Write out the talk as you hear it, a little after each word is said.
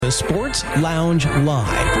to Sports Lounge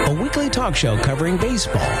Live, a weekly talk show covering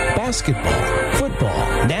baseball, basketball, football,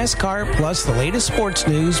 NASCAR, plus the latest sports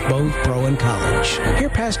news, both pro and college. Hear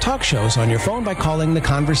past talk shows on your phone by calling the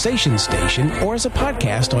Conversation Station or as a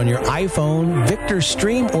podcast on your iPhone, Victor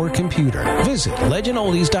Stream, or computer. Visit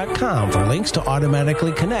legendoldies.com for links to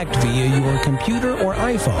automatically connect via your computer or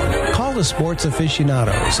iPhone. Call the sports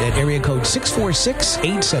aficionados at area code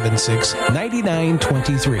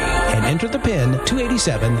 646-876-9923 and enter the PIN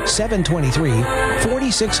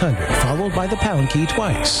 287-723-4600, followed by the pound key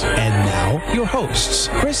twice. And now, your hosts,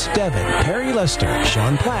 Chris Devon, Perry Lester,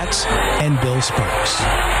 Sean Platts, and Bill Sparks.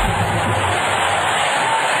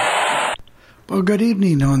 Well, good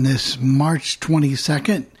evening on this March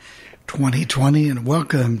 22nd, 2020, and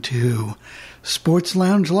welcome to Sports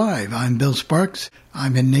Lounge Live. I'm Bill Sparks.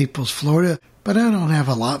 I'm in Naples, Florida, but I don't have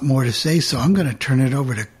a lot more to say, so I'm going to turn it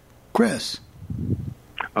over to Chris.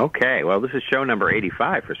 Okay, well, this is show number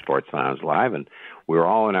 85 for Sports Lounge Live, and we're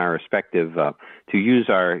all in our respective, to use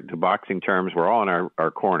the boxing terms, we're all in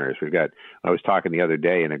our corners. I was talking the other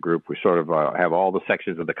day in a group, we sort of have all the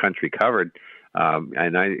sections of the country covered,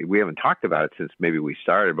 and we haven't talked about it since maybe we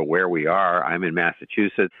started, but where we are, I'm in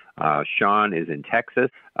Massachusetts, Sean is in Texas,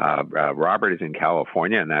 Robert is in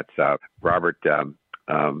California, and that's Robert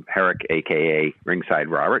Herrick, a.k.a. Ringside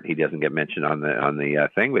Robert. He doesn't get mentioned on the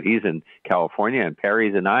thing, but he's in California, and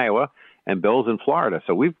Perry's in Iowa, and Bill's in Florida.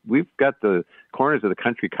 So we've got the corners of the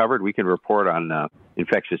country covered. We can report on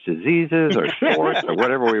infectious diseases or sports or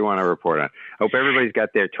whatever we want to report on. Hope everybody's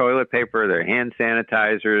got their toilet paper, their hand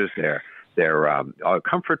sanitizers, their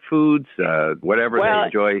comfort foods, whatever they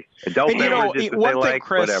enjoy, adult beverages that they like,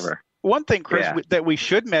 Chris, whatever. One thing, Chris, that we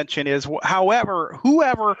should mention is, however,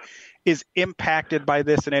 whoever is impacted by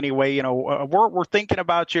this in any way, we're thinking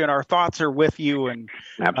about you and our thoughts are with you, and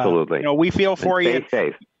absolutely, we feel for you. Stay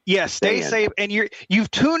safe. Yes, stay safe. And you've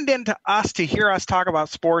tuned into us to hear us talk about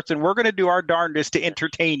sports, and we're going to do our darndest to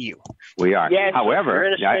entertain you. We are. Yes,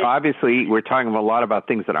 however, obviously, we're talking a lot about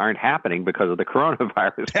things that aren't happening because of the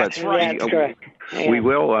coronavirus. That's right. We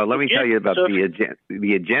will. Let me tell you about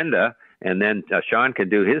the agenda, and then Sean can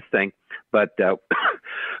do his thing. But we're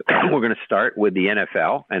going to start with the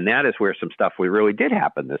NFL, and that is where some stuff really did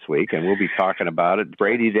happen this week, and we'll be talking about it.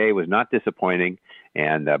 Brady Day was not disappointing,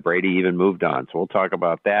 and Brady even moved on. So we'll talk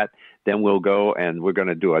about that. Then we'll go, and we're going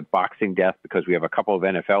to do a boxing death because we have a couple of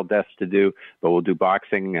NFL deaths to do, but we'll do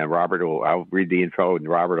boxing. I'll read the info, and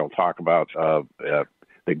Robert will talk about the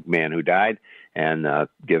man who died and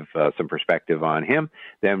give some perspective on him.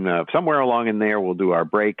 Then somewhere along in there, we'll do our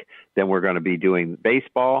break. Then we're going to be doing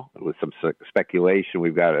baseball with some speculation.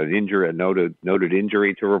 We've got a noted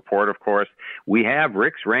injury to report, of course. We have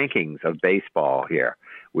Rick's rankings of baseball here.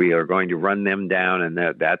 We are going to run them down, and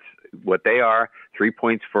that's what they are. 3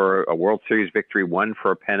 points for a World Series victory, 1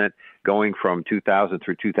 for a pennant, going from 2000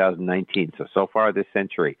 through 2019. So far this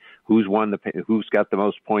century, who's got the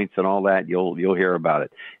most points and all that, you'll hear about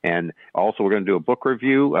it. And also we're going to do a book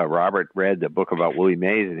review. Robert read the book about Willie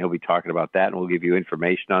Mays, and he'll be talking about that, and we'll give you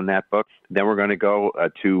information on that book. Then we're going to go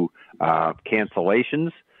to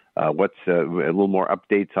cancellations. What's a little more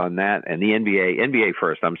updates on that, and the NBA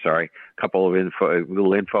first. I'm sorry, a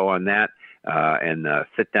little info on that, and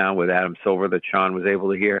sit down with Adam Silver that Sean was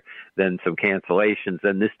able to hear. Then some cancellations.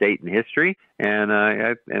 Then this date in history, and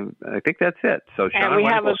I think that's it. So Sean, and we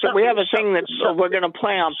have a thing that we're going to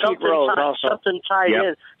play on Pete Rose also. Something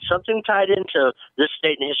tied into this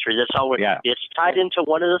date in history. That's all. It's tied into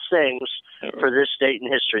one of the things for this date in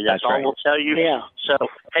history. That's all we'll tell you. Yeah. So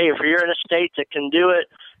hey, if you're in a state that can do it,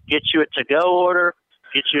 get you a to-go order,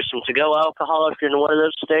 get you some to-go alcohol if you're in one of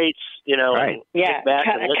those states, Right. Kick back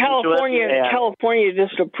and California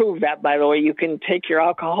just approved that, by the way. You can take your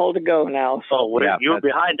alcohol to go now. So. You're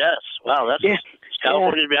behind us. Wow,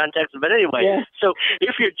 California's behind Texas. But anyway, so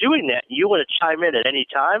if you're doing that, you want to chime in at any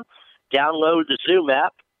time, download the Zoom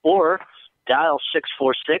app or dial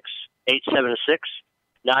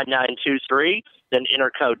 646-876-9923, then enter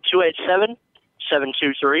code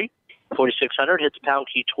 287-723. 4600, hit the pound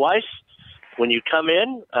key twice. When you come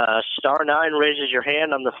in, star 9 raises your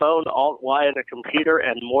hand on the phone, Alt-Y on the computer,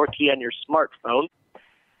 and more key on your smartphone.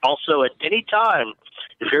 Also, at any time,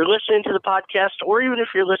 if you're listening to the podcast or even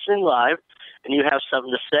if you're listening live and you have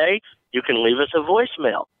something to say, you can leave us a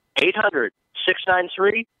voicemail.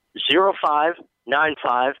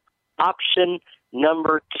 800-693-0595, option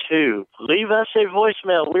number 2. Leave us a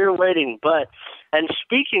voicemail. We're waiting. And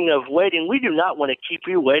speaking of waiting, we do not want to keep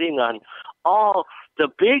you waiting on all the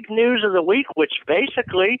big news of the week, which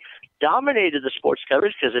basically dominated the sports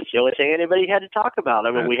coverage because it's the only thing anybody had to talk about.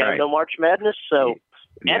 I mean, we have no March Madness, so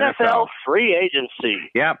NFL free agency.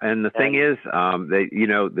 Yeah, and the thing is,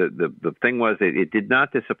 the thing was it did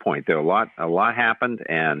not disappoint. There a lot happened,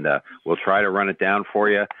 and we'll try to run it down for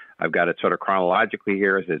you. I've got it sort of chronologically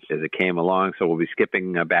here as it came along, so we'll be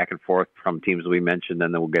skipping back and forth from teams we mentioned,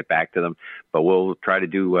 and then we'll get back to them. But we'll try to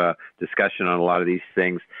do discussion on a lot of these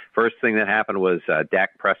things. First thing that happened was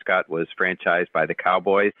Dak Prescott was franchised by the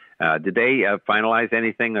Cowboys. Did they finalize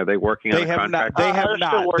anything? Are they working on a contract? They have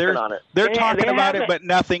not. They're talking about it, but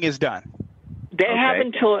nothing is done. They have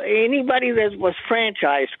until anybody that was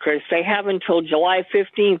franchised, Chris, they have until July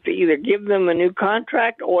 15th to either give them a new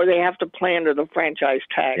contract or they have to play under the franchise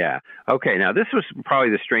tag. Yeah. Okay. Now, this was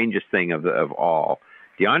probably the strangest thing of all.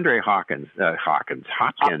 DeAndre Hopkins,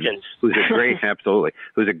 who's a great,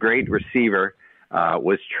 who's a great receiver,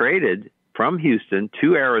 was traded from Houston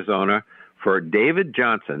to Arizona for David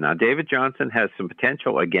Johnson. Now, David Johnson has some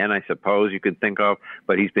potential, again, I suppose you could think of,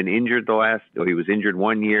 but he's been injured he was injured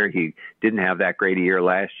 1 year. He didn't have that great a year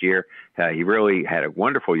last year. He really had a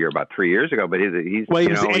wonderful year about 3 years ago, but he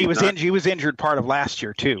was injured part of last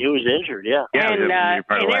year, too. He was injured, yeah. Yeah, and in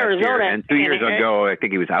Arizona. And 2 years ago, I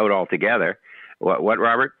think he was out altogether. What,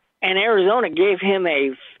 Robert? And Arizona gave him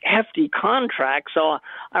a hefty contract, so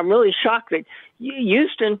I'm really shocked that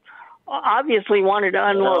Houston obviously wanted to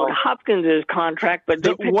unload Hopkins' contract, but they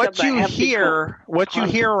picked up a hefty contract. What you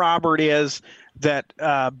hear, Robert, is that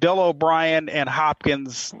Bill O'Brien and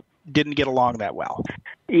Hopkins didn't get along that well.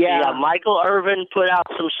 Yeah, Michael Irvin put out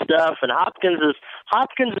some stuff, and Hopkins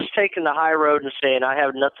is taking the high road and saying, I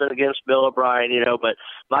have nothing against Bill O'Brien, but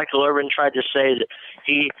Michael Irvin tried to say that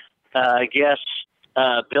he,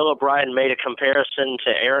 Bill O'Brien made a comparison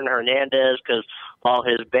to Aaron Hernandez because all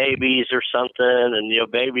his babies or something,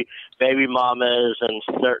 and baby mamas and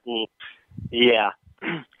certain, Yeah,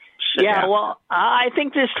 well, I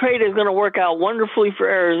think this trade is going to work out wonderfully for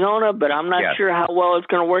Arizona, but I'm not sure how well it's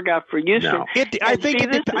going to work out for Houston. No. I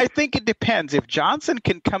think it depends. If Johnson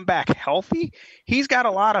can come back healthy, he's got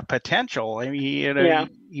a lot of potential. I mean,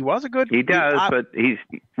 he was a good. He does, but he's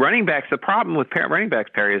running backs. The problem with running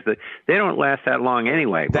backs, Perry, is that they don't last that long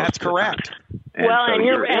anyway. That's correct. And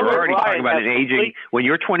you're already talking about an aging. When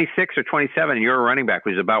you're 26 or 27 and you're a running back,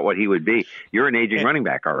 which is about what he would be, you're an aging running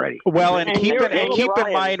back already. Well, and keep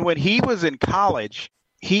in mind when he was in college,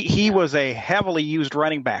 he was a heavily used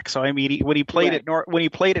running back. So I mean, when he played at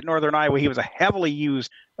Northern Iowa, he was a heavily used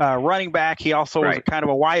running back. He also was kind of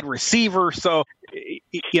a wide receiver. So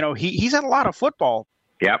he's had a lot of football.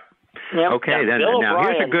 Yep. Okay. Now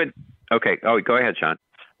here's a good. Okay. Oh, go ahead, Sean.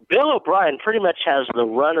 Bill O'Brien pretty much has the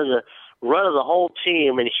run of the whole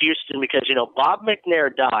team in Houston because Bob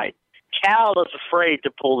McNair died. Cal is afraid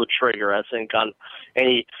to pull the trigger, I think, on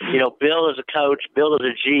any. Bill is a coach, Bill is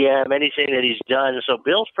a GM, anything that he's done. So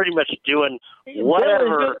Bill's pretty much doing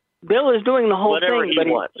whatever. Bill is doing the whole thing, but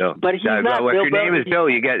he's not. If your name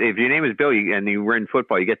is Bill, and you were in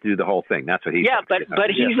football, you get to do the whole thing. That's what he. Yeah, but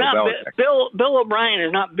he's not. Bill O'Brien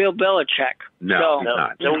is not Bill Belichick. No, he's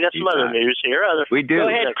not. So we got some other news here. We do. Go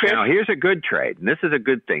ahead, Chris. Now, here's a good trade, and this is a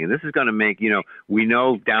good thing, and this is going to make we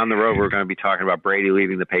know down the road we're going to be talking about Brady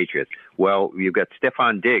leaving the Patriots. Well, you've got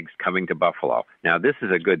Stephon Diggs coming to Buffalo. Now, this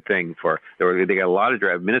is a good thing they got a lot of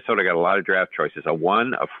draft. Minnesota got a lot of draft choices: a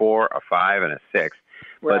 1, a 4, a 5, and a 6.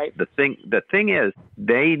 Right. But the thing is,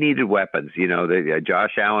 they needed weapons.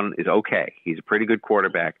 Josh Allen is okay. He's a pretty good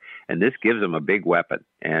quarterback, and this gives them a big weapon.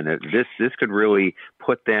 And this could really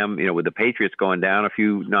put them, with the Patriots going down a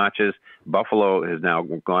few notches, Buffalo has now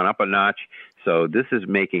gone up a notch. So this is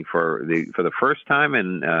making for the first time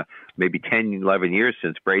in maybe 10, 11 years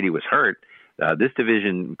since Brady was hurt, this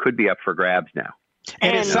division could be up for grabs now.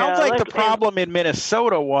 And it sounds like the problem in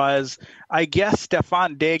Minnesota was, I guess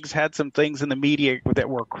Stephon Diggs had some things in the media that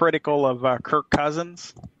were critical of Kirk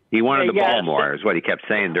Cousins. He wanted the ball more, is what he kept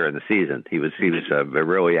saying during the season. He was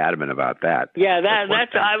really adamant about that. Yeah,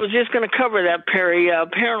 that's. I was just going to cover that, Perry.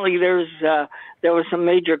 Apparently, there was some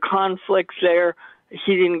major conflicts there.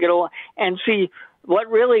 He didn't get along. And see, what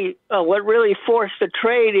really forced the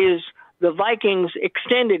trade is the Vikings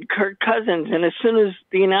extended Kirk Cousins, and as soon as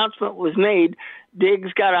the announcement was made,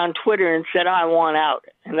 Diggs got on Twitter and said, "I want out,"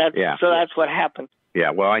 and that's what happened.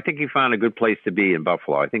 Yeah, well, I think he found a good place to be in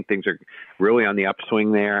Buffalo. I think things are really on the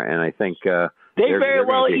upswing there, and I think they very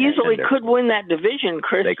well easily could win that division,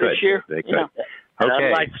 Chris, this year. They could. Okay.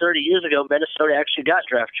 Unlike 30 years ago, Minnesota actually got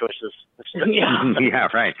draft choices. Yeah,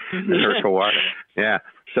 right. Herschel Walker. Yeah.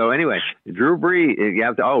 So anyway, Drew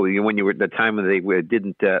Brees. When you were at the time when they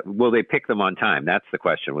didn't. Will they pick them on time? That's the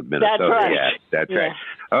question with Minnesota. That's right. Yeah, that's right.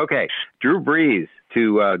 Okay, Drew Brees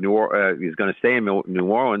to he's going to stay in New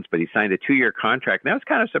Orleans, but he signed a 2-year contract. Now it's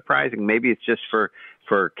kind of surprising. Maybe it's just for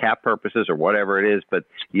cap purposes or whatever it is. But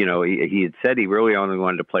he had said he really only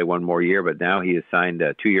wanted to play 1 more year, but now he has signed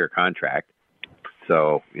a 2-year contract.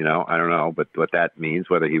 So I don't know, but what that means,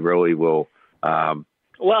 whether he really will.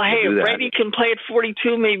 Well, hey, if Brady can play at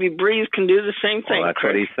 42, maybe Brees can do the same thing. Well, that's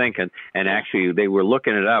what he's thinking. And actually, they were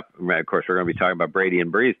looking it up. Of course, we're going to be talking about Brady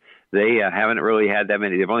and Brees. They haven't really had that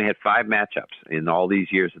many. They've only had 5 matchups in all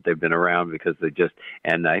these years that they've been around because they just –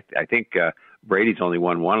 and I think Brady's only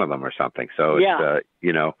won 1 of them or something. So,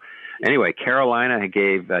 it's, Anyway, Carolina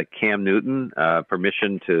gave Cam Newton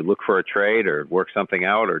permission to look for a trade or work something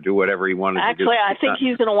out or do whatever he wanted to do. Actually, I think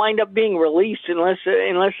he's going to wind up being released unless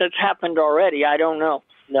it's happened already. I don't know.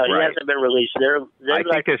 No, he hasn't been released. I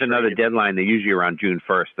think there's another deadline. They usually around June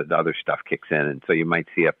 1st that the other stuff kicks in, and so you might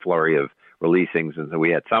see a flurry of releasings. And so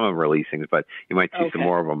we had some of them releasings, but you might see some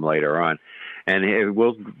more of them later on. And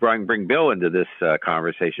we'll bring Bill into this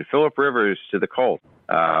conversation. Phillip Rivers to the Colts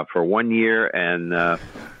for 1 year, and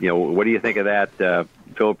what do you think of that,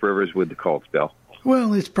 Phillip Rivers with the Colts, Bill?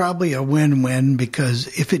 Well, it's probably a win-win because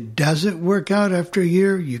if it doesn't work out after a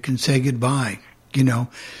year, you can say goodbye.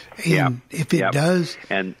 And if it does,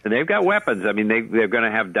 and they've got weapons. I mean, they're going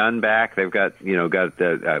to have Dunn back. They've got a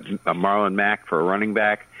Marlon Mack for a running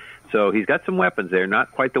back. So he's got some weapons there.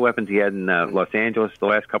 Not quite the weapons he had in Los Angeles the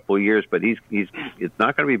last couple of years, but it's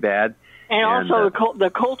not going to be bad. And also, the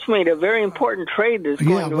Colts made a very important trade that's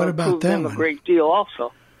going to improve them a great deal.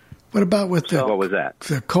 Also, what about what was that?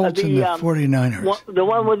 The Colts and the 49ers. The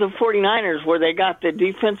one with the 49ers where they got the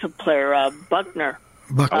defensive player Buckner.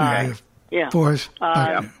 Forrest.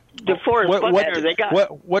 DeForest Buckner. They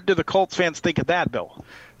got. What do the Colts fans think of that, Bill?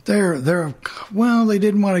 They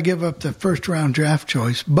didn't want to give up the first-round draft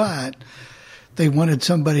choice, but they wanted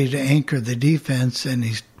somebody to anchor the defense, and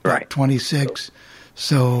he's 26.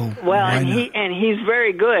 So and he's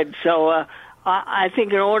very good. So I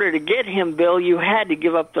think in order to get him, Bill, you had to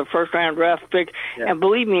give up the first-round draft pick. Yeah. And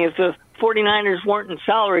believe me, if the 49ers weren't in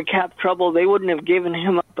salary cap trouble, they wouldn't have given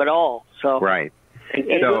him up at all. So right.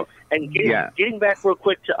 Getting back real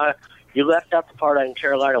quick to you left out the part on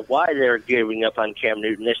Carolina why they're giving up on Cam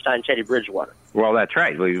Newton this time, Teddy Bridgewater. Well, that's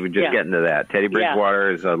right. We were just getting to that. Teddy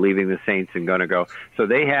Bridgewater is leaving the Saints and going to go. So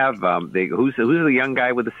they have who's the young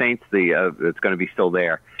guy with the Saints? That's going to be still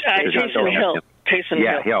there. Taysom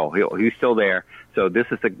Hill. Hill. He's still there. So this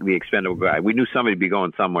is the expendable guy. We knew somebody would be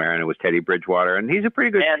going somewhere, and it was Teddy Bridgewater, and he's a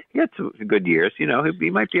pretty good. He had some good years. He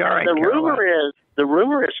might be all right. The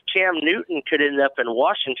rumor is Cam Newton could end up in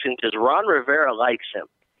Washington because Ron Rivera likes him.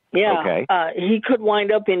 Yeah, okay. He could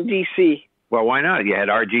wind up in D.C. Well, why not? You had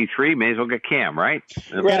RG3, may as well get Cam, right?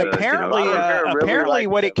 Right. Apparently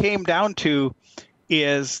what it came down to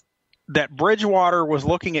is that Bridgewater was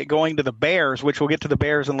looking at going to the Bears, which we'll get to the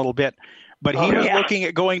Bears in a little bit, but he was looking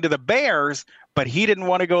at going to the Bears, but he didn't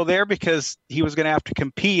want to go there because he was going to have to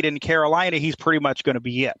compete in Carolina. He's pretty much going to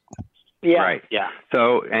be it. Yeah. Right. Yeah.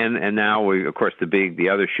 So and now of course the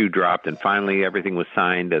other shoe dropped and finally everything was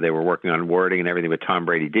signed. They were working on wording and everything, but Tom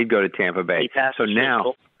Brady did go to Tampa Bay. So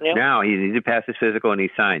now he did pass his physical and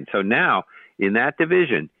he signed. So now in that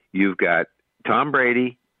division you've got Tom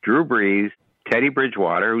Brady, Drew Brees, Teddy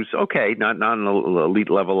Bridgewater, who's okay, not on an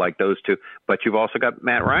elite level like those two, but you've also got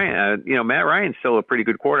Matt Ryan. Matt Ryan's still a pretty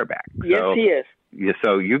good quarterback. Yes, he is. Yeah,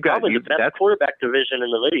 so you've got the best quarterback division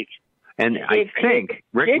in the league. And I think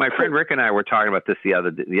my friend Rick and I were talking about this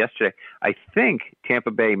yesterday. I think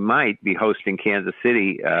Tampa Bay might be hosting Kansas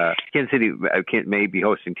City. Kansas City may be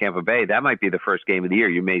hosting Tampa Bay. That might be the first game of the year.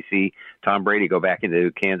 You may see Tom Brady go back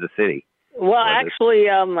into Kansas City. Well, actually,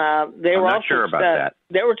 they were not sure about that.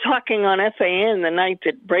 They were talking on FAN the night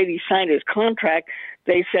that Brady signed his contract.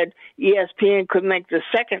 They said ESPN could make the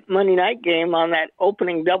second Monday night game on that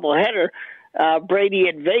opening doubleheader, Brady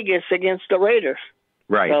at Vegas against the Raiders.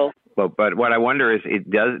 Right. So, but what I wonder is,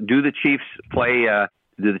 do the Chiefs play?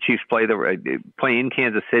 Do the Chiefs play in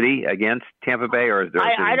Kansas City against Tampa Bay, or is there?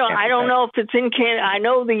 I don't know if it's in Kansas. I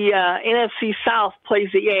know the NFC South plays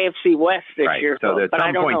the AFC West this year. So at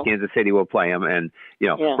some point, Kansas City will play them, and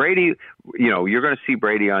Brady. You're going to see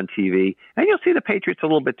Brady on TV, and you'll see the Patriots a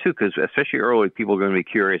little bit too, because especially early, people are going to be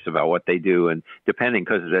curious about what they do, and depending,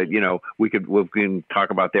 because we can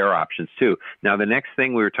talk about their options too. Now, the next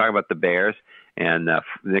thing we were talking about the Bears and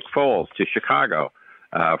Nick Foles to Chicago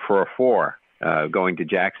for a 4. Going to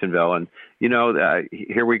Jacksonville. And,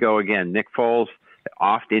 here we go again. Nick Foles,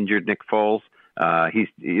 oft-injured Nick Foles.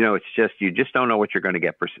 It's just you just don't know what you're going to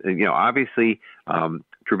get. Obviously,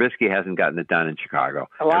 Trubisky hasn't gotten it done in Chicago.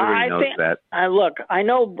 Well, Everybody knows that. Look, I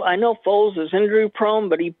know Foles is injury prone,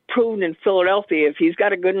 but he proved in Philadelphia if he's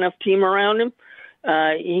got a good enough team around him,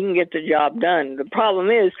 he can get the job done. The problem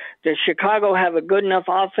is, does Chicago have a good enough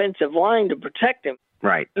offensive line to protect him?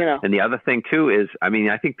 Right. And the other thing, too, is, I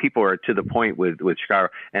think people are to the point with Chicago,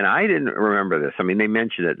 and I didn't remember this. They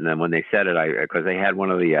mentioned it, and then when they said it, because they had one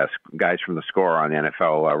of the guys from the Score on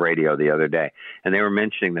NFL radio the other day, and they were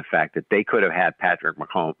mentioning the fact that they could have had Patrick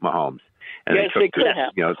Mahomes. And yes, they could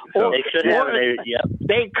have. They could have.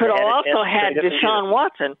 They could have also had Deshaun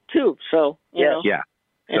Watson, too. So, Yeah.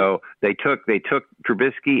 So they took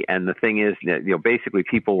Trubisky, and the thing is, basically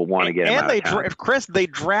people will want to get him out of town. Chris, they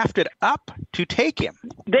drafted up to take him.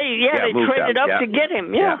 They traded up to get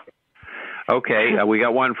him. Yeah. Okay, we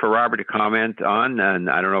got one for Robert to comment on, and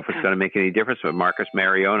I don't know if it's going to make any difference, but Marcus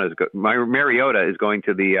Mariota is going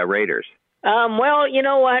to the Raiders. Well, you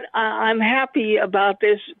know what? I'm happy about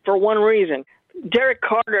this for one reason. Derek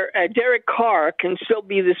Carr can still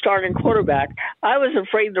be the starting quarterback. I was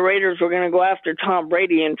afraid the Raiders were going to go after Tom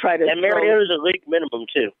Brady and try to. And Mariota's a league minimum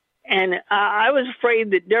too. And I was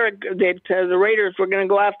afraid that the Raiders were going to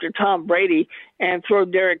go after Tom Brady and throw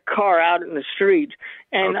Derek Carr out in the street.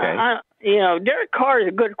 And Derek Carr is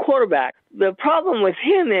a good quarterback. The problem with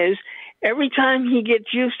him is every time he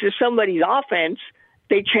gets used to somebody's offense,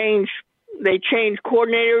 they change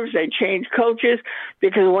coordinators, they change coaches,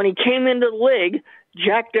 because when he came into the league,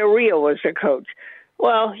 Jack Del Rio was the coach.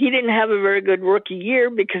 Well, he didn't have a very good rookie year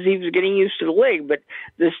because he was getting used to the league. But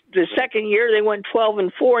the second year, they went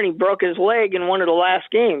 12-4, and he broke his leg in one of the last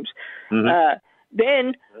games. Mm-hmm.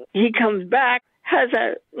 Then he comes back, has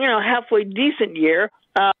a halfway decent year.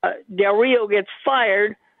 Del Rio gets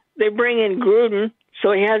fired. They bring in Gruden,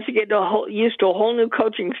 so he has to get used to a whole new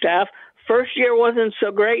coaching staff. First year wasn't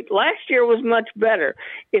so great. Last year was much better.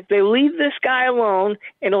 If they leave this guy alone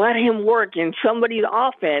and let him work in somebody's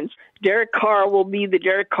offense, Derek Carr will be the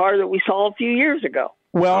Derek Carr that we saw a few years ago.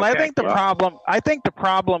 Well, okay. I think the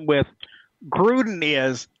problem with Gruden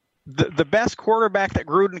is the best quarterback that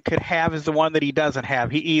Gruden could have is the one that he doesn't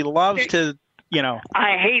have. He loves to,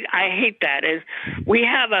 I hate that. We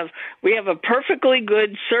have a perfectly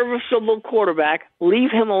good, serviceable quarterback.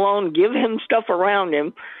 Leave him alone. Give him stuff around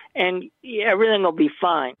him. And everything will be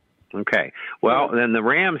fine. Okay. Well, then the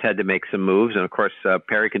Rams had to make some moves, and of course,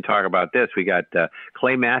 Perry can talk about this. We got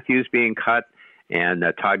Clay Matthews being cut, and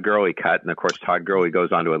Todd Gurley cut, and of course, Todd Gurley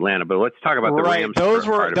goes on to Atlanta. But let's talk about the Rams.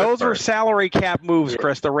 Those were salary cap moves,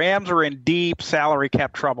 Chris. The Rams were in deep salary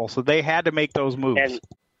cap trouble, so they had to make those moves.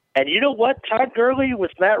 And you know what? Todd Gurley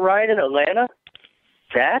with Matt Ryan in Atlanta.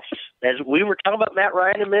 As we were talking about Matt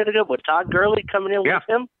Ryan a minute ago, with Todd Gurley coming in with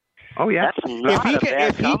him. Oh yeah.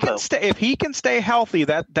 If he can stay healthy,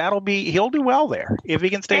 he'll do well there. If he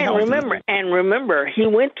can stay healthy. Remember, he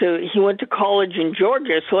went to college in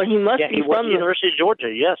Georgia, so he must be from the University of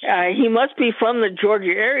Georgia. Yes. He must be from the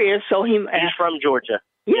Georgia area, so he's from Georgia.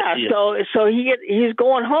 Yeah. Yes, so he's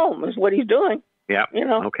going home is what he's doing. Yeah.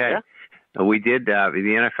 Okay. Yeah. We did.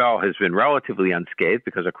 The NFL has been relatively unscathed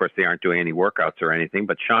because, of course, they aren't doing any workouts or anything.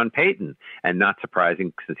 But Sean Payton, and not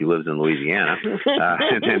surprising since he lives in Louisiana,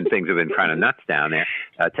 and things have been kind of nuts down there,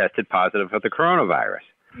 tested positive for the coronavirus.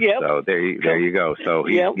 Yep. So there you go. So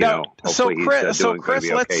he's, hopefully he's going to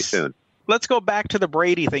be okay soon. Let's go back to the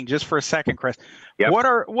Brady thing just for a second, Chris. Yep.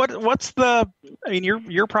 What's the? I mean,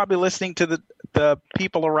 you're probably listening to the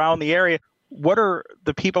people around the area. What are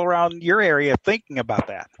the people around your area thinking about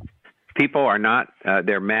that? People are not,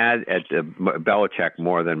 they're mad at Belichick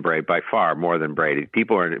more than Brady, by far more than Brady.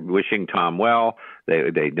 People are wishing Tom well.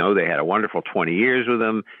 They know they had a wonderful 20 years with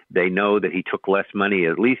him. They know that he took less money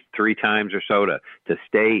at least 3 times or so to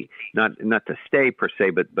stay, not to stay per se,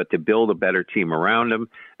 but to build a better team around him.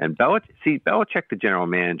 And Belichick, the general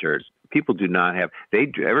manager, people do not have,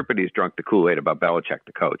 everybody's drunk the Kool-Aid about Belichick,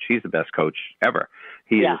 the coach. He's the best coach ever.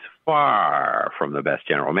 He is far from the best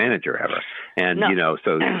general manager ever. And,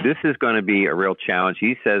 so this is going to be a real challenge.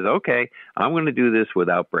 He says, okay, I'm going to do this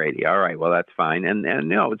without Brady. All right, well, that's fine. And it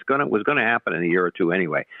was going to happen in a year or two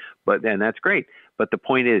anyway. But then that's great. But the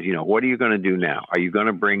point is, what are you going to do now? Are you going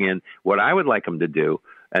to bring in what I would like him to do?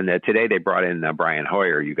 And today they brought in Brian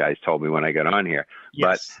Hoyer, you guys told me when I got on here.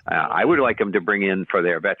 Yes. But I would like them to bring in for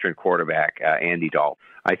their veteran quarterback, Andy Dalton.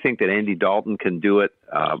 I think that Andy Dalton can do it,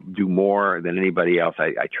 do more than anybody else.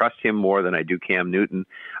 I trust him more than I do Cam Newton.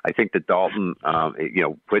 I think that Dalton,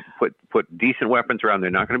 put decent weapons around.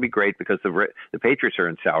 They're not going to be great because the Patriots are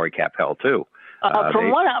in salary cap hell too.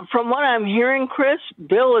 From what I'm hearing, Chris,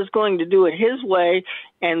 Bill is going to do it his way,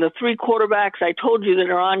 And the 3 quarterbacks I told you that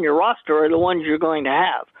are on your roster are the ones you're going to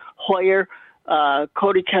have: Hoyer,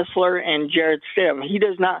 Cody Kessler, and Jarrett Stidham. He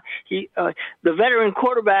does not. The veteran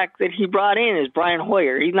quarterback that he brought in is Brian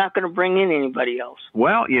Hoyer. He's not going to bring in anybody else.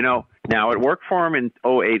 Well, now it worked for him in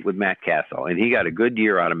 2008 with Matt Castle, and he got a good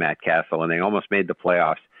year out of Matt Castle, and they almost made the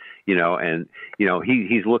playoffs.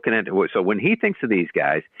 He's looking at – so when he thinks of these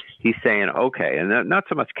guys, he's saying, okay, and not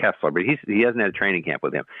so much Kessler, but he hasn't had a training camp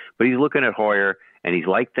with him. But he's looking at Hoyer, and he's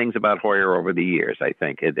liked things about Hoyer over the years, I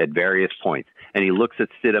think, at various points. And he looks at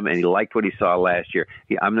Stidham, and he liked what he saw last year.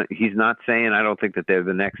 He's not saying I don't think that they're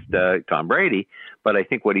the next Tom Brady, but I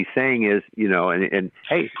think what he's saying is, and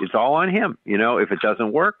hey, it's all on him. If it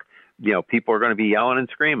doesn't work, people are going to be yelling and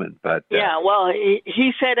screaming. But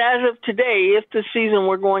he said as of today, if the season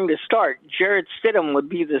were going to start, Jarrett Stidham would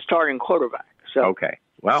be the starting quarterback. So okay,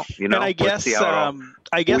 well, and I guess we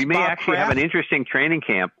may Bob actually Kraft have an interesting training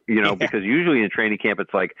camp. Because usually in training camp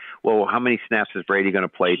it's like, well, how many snaps is Brady going to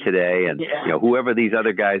play today? And whoever these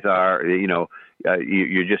other guys are,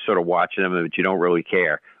 you're just sort of watching them, but you don't really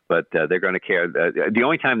care. But they're going to care. The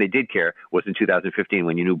only time they did care was in 2015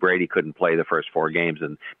 when you knew Brady couldn't play the first 4 games,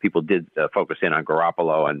 and people did focus in on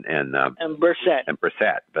Garoppolo and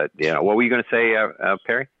Brissett. But what were you going to say,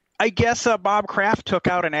 Perry? I guess Bob Kraft took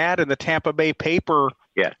out an ad in the Tampa Bay paper,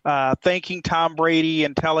 thanking Tom Brady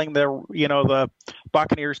and telling the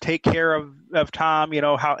Buccaneers take care of Tom.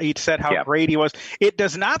 How he said how great he was. It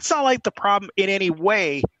does not sound like the problem in any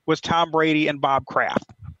way was Tom Brady and Bob Kraft.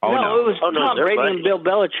 Oh, no, it was Tom Brady and Bill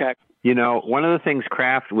Belichick. One of the things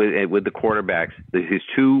Kraft with the quarterbacks, his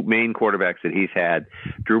 2 main quarterbacks that he's had,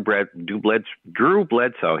 Drew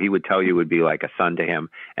Bledsoe, he would tell you would be like a son to him,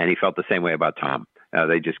 and he felt the same way about Tom.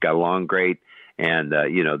 They just got along great, and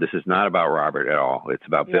this is not about Robert at all. It's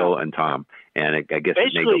about Bill and Tom, and I guess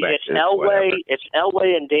basically it may go back it's to Elway. It's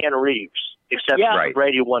Elway and Dan Reeves, except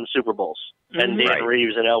Brady won Super Bowls, and Dan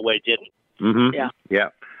Reeves and Elway didn't. Mm-hmm. Yeah.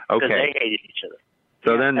 Okay. Because they hated each other.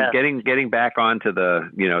 So then getting back onto the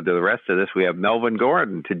rest of this, we have Melvin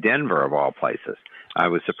Gordon to Denver of all places. I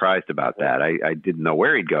was surprised about that. I didn't know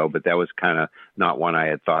where he'd go, but that was kind of not one I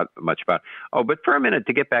had thought much about. Oh, but for a minute,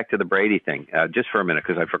 to get back to the Brady thing, just for a minute,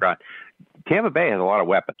 because I forgot, Tampa Bay has a lot of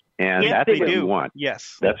weapons, and that's what he wants.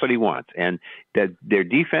 Yes. That's what he wants. And their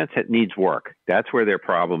defense needs work. That's where their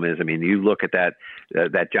problem is. I mean, you look at that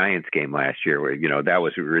Giants game last year where, that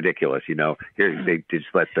was ridiculous. Here they just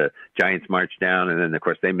let the Giants march down, and then, of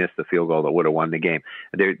course, they missed the field goal that would have won the game.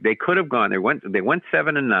 They could have gone. They went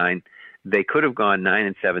 7-9. They could have gone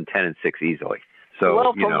 9-7, 10-6 easily.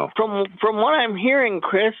 So, from what I'm hearing,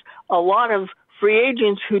 Chris, a lot of free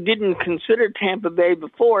agents who didn't consider Tampa Bay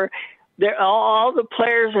before, all the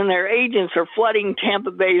players and their agents are flooding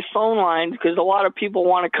Tampa Bay's phone lines because a lot of people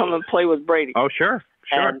want to come and play with Brady. Oh, sure.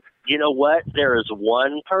 And you know what? There is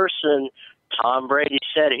one person, Tom Brady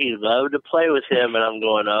said he'd love to play with him, and I'm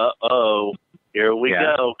going, here we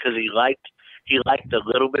go, because he liked the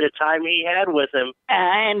little bit of time he had with him.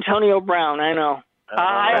 Antonio Brown, I know.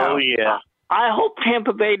 I hope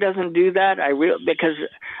Tampa Bay doesn't do that. Because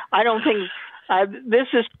I don't think this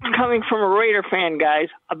is coming from a Raider fan, guys.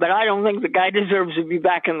 But I don't think the guy deserves to be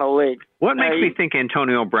back in the league. What makes me think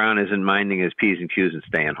Antonio Brown isn't minding his P's and Q's and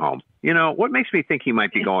staying home? What makes me think he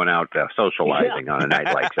might be going out socializing on a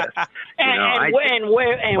night like this?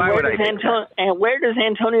 Where does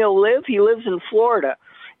Antonio live? He lives in Florida.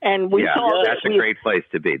 And that's a great place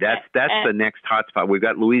to be. That's the next hot spot. We've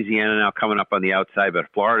got Louisiana now coming up on the outside, but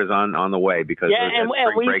Florida's on the way because and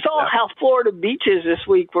we saw how Florida beaches this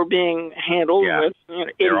week were being handled. Yeah.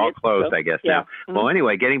 They're all closed, I guess now. Mm-hmm. Well,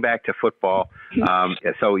 anyway, getting back to football.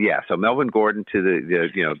 So Melvin Gordon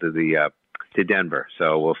to Denver.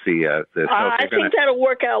 So we'll see. I think that'll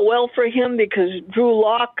work out well for him because Drew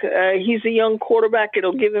Lock, he's a young quarterback.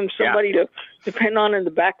 It'll give him somebody to depend on in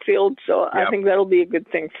the backfield. So I think that'll be a good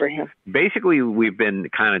thing for him. Basically, we've been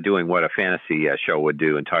kind of doing what a fantasy show would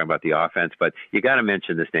do and talking about the offense, but you got to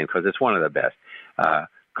mention this name because it's one of the best.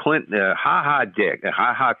 Clinton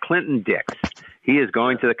Dix. He is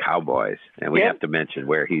going to the Cowboys, and we have to mention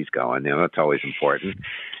where he's going. That's always important.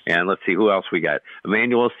 And let's see who else we got.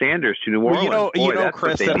 Emmanuel Sanders to New Orleans.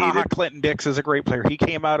 Chris, that Clinton Dix is a great player. He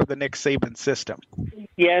came out of the Nick Saban system.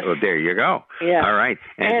 Yes. Oh, there you go. Yeah. All right.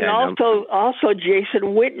 And also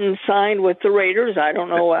Jason Witten signed with the Raiders. I don't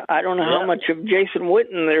know how much of Jason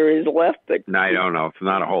Witten there is left, but no, I don't know. It's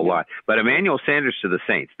not a whole lot. But Emmanuel Sanders to the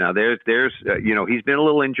Saints. Now there's he's been a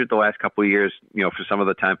little injured the last couple of years, for some of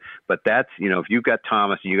the time. But that's if you've got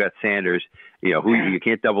Thomas and you got Sanders, who you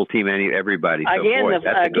can't double team everybody. So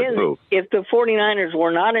that's a good move. If the 49ers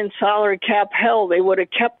were not in salary cap hell, they would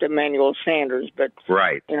have kept Emmanuel Sanders. But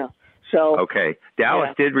right. So okay, Dallas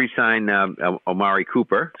did re-sign Amari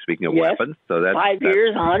Cooper. Speaking of weapons, so that's 5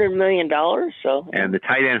 years, $100 million. So and the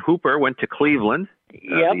tight end Hooper went to Cleveland.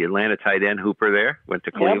 The Atlanta tight end Hooper there went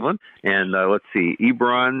to Cleveland. And let's see,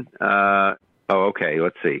 Ebron.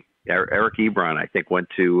 Let's see, Eric Ebron I think went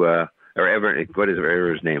to or Evan. What is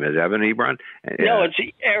his name? Is Evan Ebron? No, it's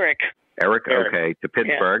Eric. Eric. Okay, to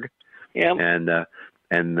Pittsburgh. Yeah.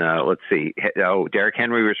 And let's see. Derrick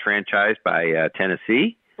Henry was franchised by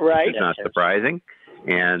Tennessee. Right. It's not surprising.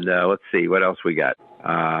 And let's see what else we got.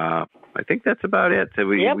 I think that's about it. So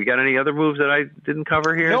we got any other moves that I didn't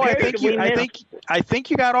cover here? No, I think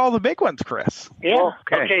you got all the big ones, Chris. Yeah.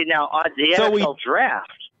 Okay. Now on the NFL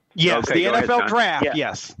draft. Yes, the NFL draft.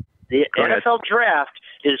 Yes. The NFL draft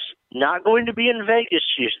is not going to be in Vegas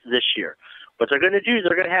this year. What they're going to do,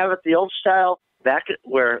 they're going to have it the old style back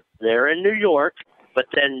where they're in New York. But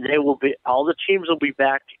then all the teams will be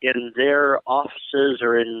back in their offices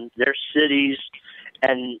or in their cities,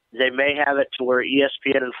 and they may have it to where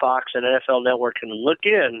ESPN and Fox and NFL Network can look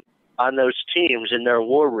in on those teams in their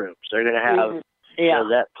war rooms. They're going to have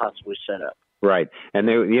that possibly set up. Right. And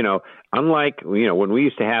they, unlike, when we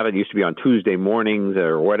used to have it used to be on Tuesday mornings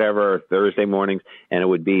or whatever, Thursday mornings, and it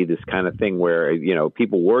would be this kind of thing where,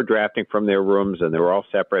 people were drafting from their rooms and they were all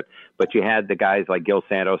separate, but you had the guys like Gil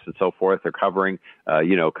Santos and so forth, they're covering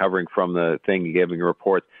from the thing, giving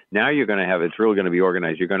reports. Now you're going to have, it's really going to be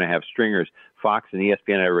organized. You're going to have stringers. Fox and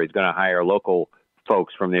ESPN, everybody's going to hire local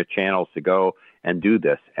folks from their channels to go and do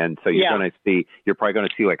this. And so you're probably going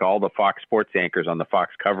to see like all the Fox Sports anchors on the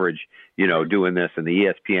Fox coverage, doing this, and the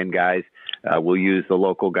ESPN guys will use the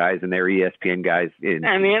local guys and their ESPN guys. And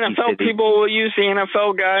the NFL people will use the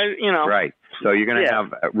NFL guys, Right. So you're going to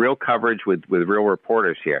have real coverage with real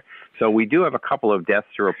reporters here. So we do have a couple of deaths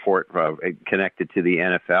to report connected to the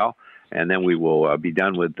NFL. And then we will be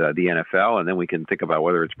done with the NFL, and then we can think about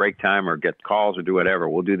whether it's break time or get calls or do whatever.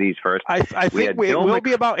 We'll do these first. I think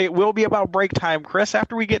it will be about break time, Chris,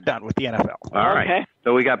 after we get done with the NFL. All right.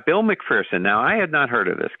 So we got Bill McPherson. Now, I had not heard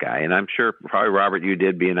of this guy, and I'm sure probably, Robert, you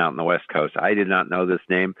did, being out on the West Coast. I did not know this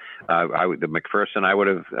name. The McPherson, I would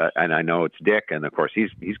have, and I know it's Dick, and of course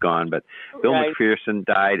he's gone, but Bill McPherson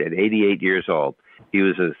died at 88 years old. He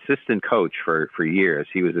was an assistant coach for years.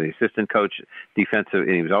 He was an assistant coach defensive,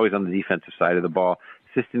 and he was always on the defensive side of the ball.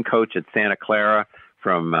 Assistant coach at Santa Clara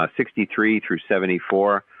from 63 through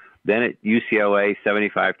 74. Then at UCLA,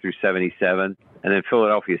 75 through 77. And then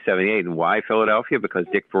Philadelphia, 78. And why Philadelphia? Because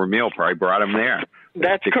Dick Vermeil probably brought him there.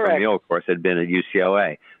 That's Dick correct. Vermeil, of course, had been at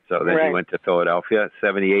UCLA. So then he went to Philadelphia,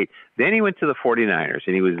 78. Then he went to the 49ers,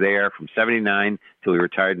 and he was there from 79 till he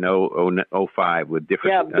retired in 05 with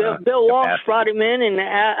different Bill Walsh brought him in, and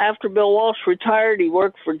after Bill Walsh retired, he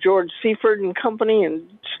worked for George Seifert and Company and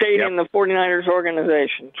stayed in the 49ers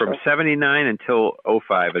organization. From 79 until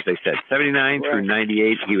 05, as I said. 79 through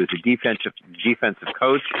 98, he was a defensive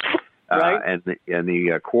coach. And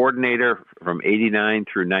the coordinator from 89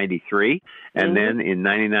 through 93. And then in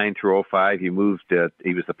 99 through 05, he moved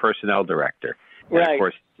he was the personnel director. And of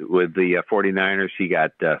course, with the 49ers, he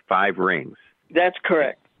got 5 rings. That's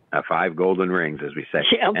correct. 5 golden rings, as we say.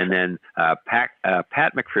 Yep. And then Pat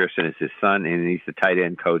McPherson is his son, and he's the tight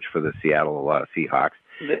end coach for the Seattle Seahawks.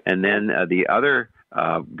 And then the other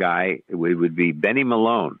guy would be Benny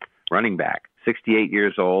Malone, running back, 68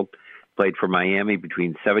 years old. Played for Miami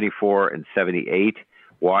between 74 and 78,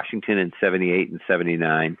 Washington in 78 and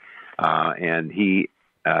 79. And he,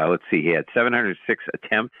 he had 706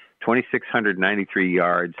 attempts, 2,693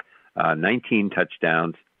 yards, 19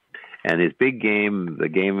 touchdowns. And his big game, the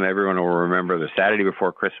game everyone will remember, the Saturday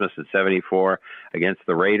before Christmas in 74 against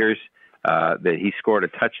the Raiders, that he scored a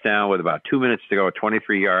touchdown with about 2 minutes to go, a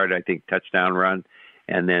 23-yard, I think, touchdown run.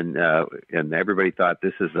 And then and everybody thought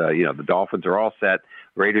this is, the Dolphins are all set.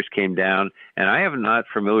 Raiders came down. And I am not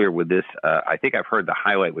familiar with this. I think I've heard the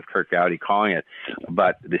highlight with Kirk Gowdy calling it.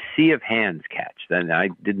 But the Sea of Hands catch. Then I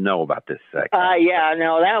didn't know about this. That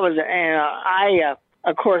was, and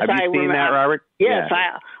of course, have you seen that, Robert? Yes,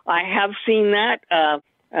 yeah. I have seen that.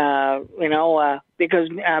 Because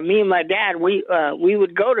me and my dad, we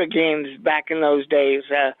would go to games back in those days.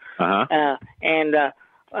 I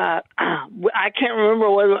can't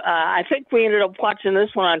remember whether I think we ended up watching this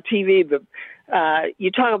one on TV. But you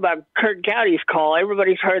talk about Kirk Gowdy's call.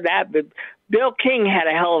 Everybody's heard that, but Bill King had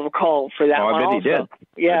a hell of a call for that one. I bet also. He did.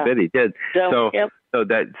 Yeah, I bet he did. So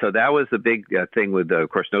that was the big thing with, of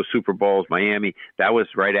course, no Super Bowls. Miami. That was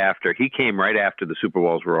right after he came. Right after the Super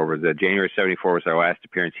Bowls were over. The January '74 was our last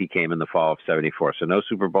appearance. He came in the fall of '74. So no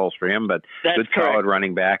Super Bowls for him, but good solid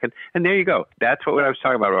running back. And there you go. That's what I was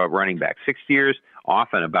talking about running back. 6 years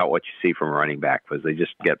often about what you see from a running back, because they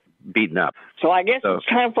just get beaten up. So I guess it's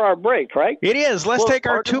time for our break, right? It is. Let's take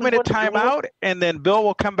our 2-minute time out, and then Bill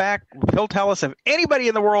will come back. He'll tell us if anybody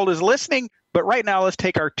in the world is listening. But right now, let's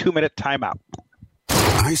take our 2-minute time out.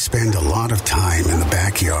 I spend a lot of time in the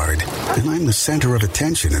backyard, and I'm the center of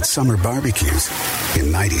attention at summer barbecues.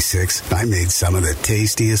 In '96, I made some of the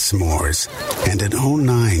tastiest s'mores. And in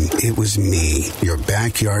 '09, it was me, your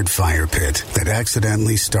backyard fire pit, that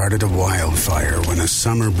accidentally started a wildfire when a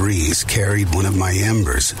summer breeze carried one of my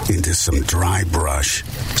embers into some dry brush.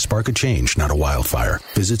 Spark a change, not a wildfire.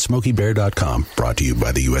 Visit SmokeyBear.com. Brought to you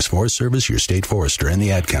by the U.S. Forest Service, your state forester, and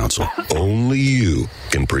the Ad Council. Only you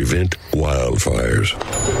can prevent wildfires.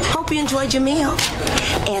 Hope you enjoyed your meal.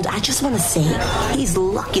 And I just want to say, he's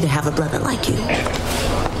lucky to have a brother like you.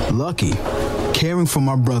 Lucky? Caring for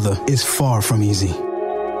my brother is far from easy.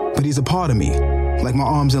 But he's a part of me, like my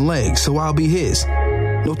arms and legs, so I'll be his.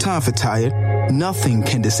 No time for tired. Nothing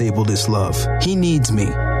can disable this love. He needs me,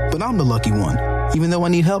 but I'm the lucky one, even though I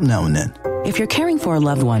need help now and then. If you're caring for a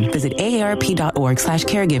loved one, visit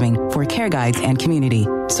aarp.org/caregiving for care guides and community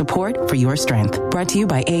support for your strength. Brought to you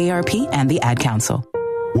by AARP and the Ad Council.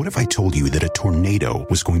 What if I told you that a tornado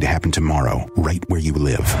was going to happen tomorrow, right where you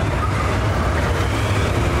live?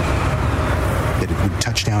 That it would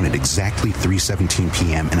touch down at exactly 3:17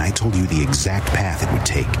 p.m., and I told you the exact path it would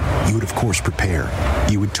take. You would, of course, prepare.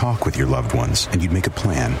 You would talk with your loved ones, and you'd make a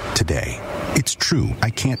plan today. It's true, I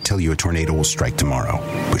can't tell you a tornado will strike tomorrow,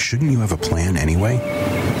 but shouldn't you have a plan anyway?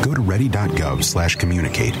 Go to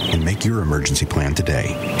ready.gov/communicate and make your emergency plan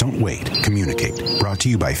today. Don't wait. Communicate. Brought to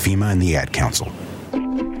you by FEMA and the Ad Council.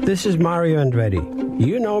 This is Mario Andretti.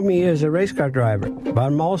 You know me as a race car driver, but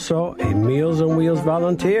I'm also a Meals on Wheels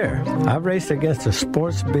volunteer. I've raced against the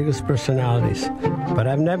sport's biggest personalities, but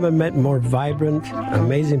I've never met more vibrant,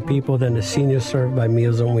 amazing people than the seniors served by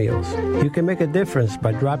Meals on Wheels. You can make a difference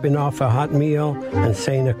by dropping off a hot meal and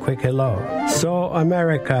saying a quick hello. So,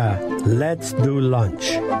 America, let's do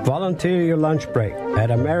lunch. Volunteer your lunch break at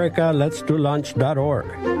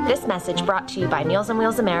americaletsdolunch.org. This message brought to you by Meals on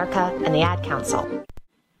Wheels America and the Ad Council.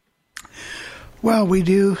 Well, we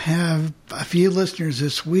do have a few listeners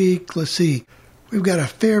this week. Let's see. We've got a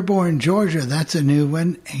Fairborn, Georgia. That's a new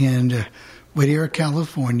one. And Whittier,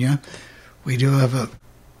 California. We do have a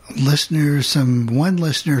listener, one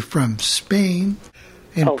listener from Spain.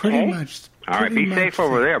 And okay. Pretty much. All right, be safe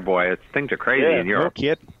over there, boy. Things are crazy in Europe.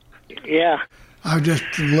 Kid. Yeah. I'm just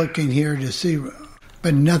looking here to see,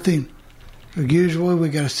 but nothing. Usually we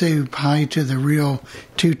got to say hi to the real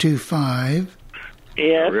 225.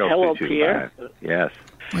 Yes, hello, Pierre. Yes.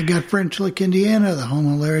 I got French Lick, Indiana, the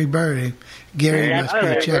home of Larry Bird. Gary must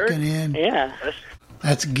be checking in. Yeah.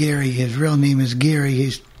 That's Gary. His real name is Gary.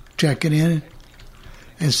 He's checking in.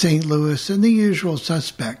 And St. Louis and the usual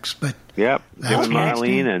suspects. But yep, Jim and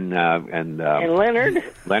Marlene and Leonard.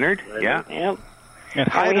 Leonard, yeah. Yep. And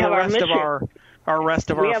hi to the rest of our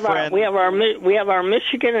friends. We have our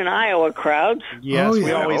Michigan and Iowa crowds. Yes,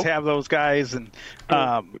 we always have those guys, and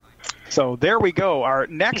so there we go. Our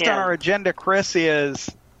next on our agenda, Chris, is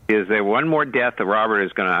there one more death that Robert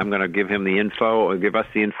is I'm going to give him the info, give us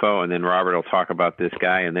the info, and then Robert will talk about this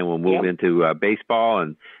guy, and then we'll move into baseball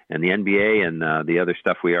and the NBA and the other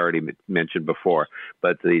stuff we already mentioned before.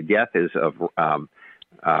 But the death is of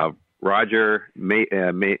Roger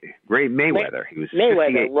Mayweather. He was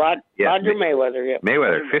Roger Mayweather. Yeah.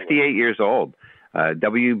 Mayweather, 58 years old.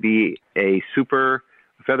 WBA super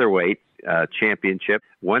featherweight championship,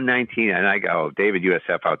 119, and David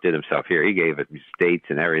USF outdid himself here. He gave it dates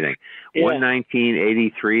and everything.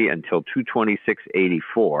 119.83 until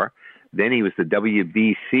 226.84. Then he was the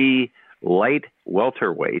WBC light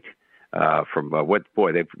welterweight.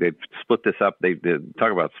 They've split this up. They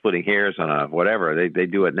talk about splitting hairs on a whatever. They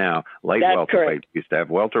do it now. Welterweight. Correct. Used to have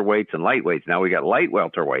welterweights and lightweights. Now we got light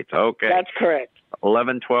welterweights. Okay. That's correct.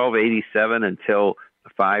 11-12-87 until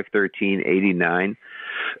 5-13-89.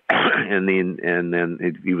 And then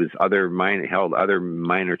he was held other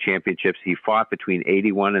minor championships. He fought between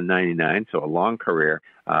 81 and 99, so a long career.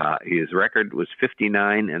 His record was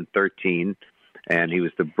 59-13, and he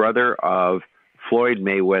was the brother of Floyd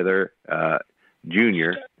Mayweather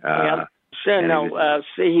Jr. Senior.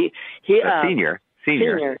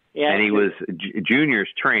 Yeah, and he was Junior's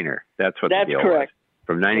trainer. That's what the deal was.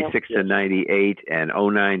 From 96 to 98 and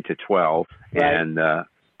 09 to 12, right.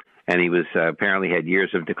 And he was apparently had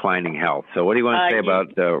years of declining health. So what do you want to say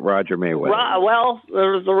about Roger Mayweather? Well,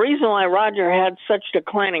 the reason why Roger had such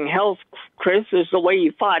declining health, Chris, is the way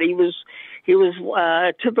he fought. He was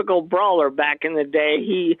a typical brawler back in the day.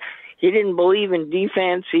 He didn't believe in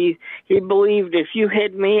defense. He believed if you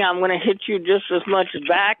hit me, I'm going to hit you just as much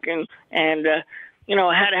back, and had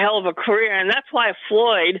a hell of a career. And that's why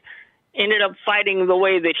Floyd ended up fighting the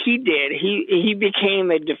way that he did. He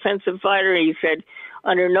became a defensive fighter. He said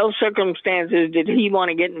under no circumstances did he want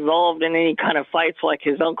to get involved in any kind of fights like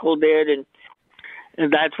his uncle did, and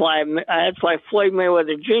that's why Floyd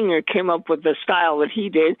Mayweather Jr. came up with the style that he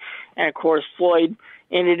did. And of course, Floyd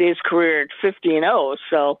ended his career at 50-0,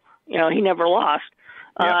 so he never lost.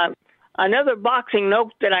 Yep. Another boxing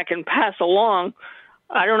note that I can pass along.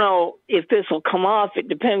 I don't know if this will come off. It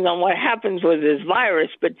depends on what happens with this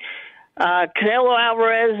virus, but Canelo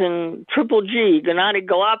Alvarez and Triple G, Gennady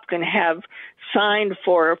Golovkin, have signed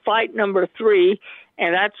for fight number 3,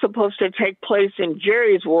 and that's supposed to take place in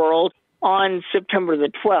Jerry's World on September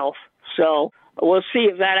the 12th. So we'll see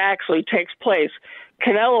if that actually takes place.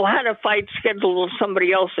 Canelo had a fight scheduled with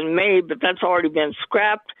somebody else in May, but that's already been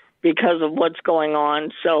scrapped because of what's going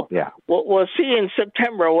on. So we'll see in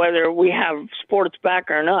September whether we have sports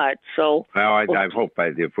back or not. So I hope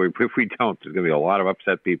if we don't, there's going to be a lot of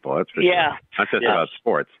upset people. That's for sure. Not just about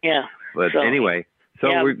sports. Yeah. But anyway,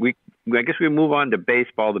 I guess we move on to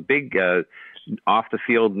baseball. The big off the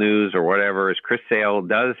field news or whatever is Chris Sale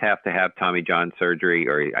does have to have Tommy John surgery,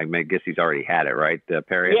 or I guess he's already had it, right,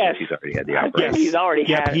 Perry? Yes. He's already had the operation. Yes, he's already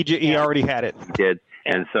had it. He already had it. He did.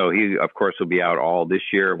 And so he, of course, will be out all this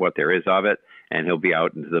year, what there is of it, and he'll be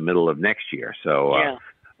out into the middle of next year. So,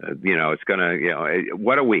 it's going to,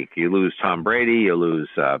 what a week. You lose Tom Brady, you lose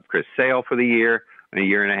Chris Sale for the year, a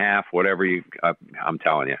year and a half, whatever I'm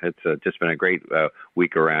telling you. It's just been a great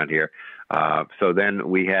week around here. So then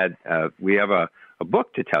we have a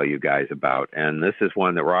book to tell you guys about, and this is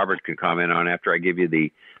one that Robert can comment on after I give you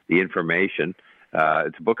the information.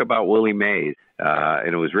 It's a book about Willie Mays,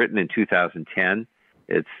 and it was written in 2010.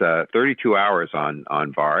 It's 32 hours on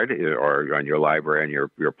Bard or on your library and your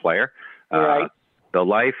player. Right. The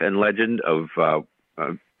life and legend of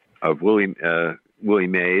Willie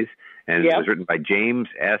Mays, and it was written by James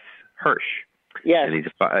S. Hirsch. Yes. And he's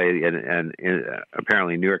and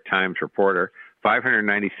apparently New York Times reporter.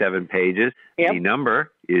 597 pages. Yep. The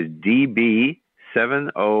number is DB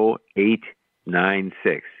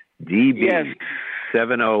 70896. DB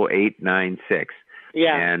 70896.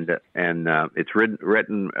 Yeah. And it's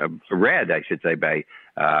read, I should say, by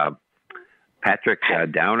Patrick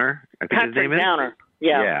Downer. I think his name is. Downer.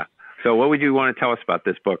 Yeah. So what would you want to tell us about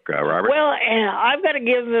this book, Robert? Well, I've got to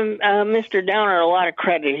give him, Mr. Downer, a lot of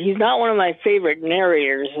credit. He's not one of my favorite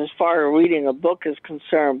narrators as far as reading a book is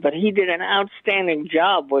concerned, but he did an outstanding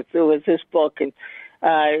job with this book. And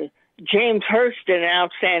James Hirsch did an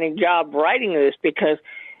outstanding job writing this because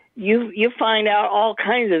you find out all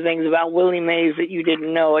kinds of things about Willie Mays that you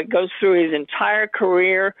didn't know. It goes through his entire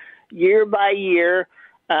career, year by year,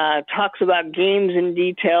 talks about games in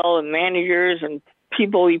detail and managers and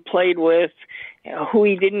people he played with, who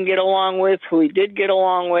he didn't get along with, who he did get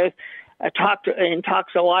along with. Talks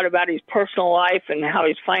a lot about his personal life and how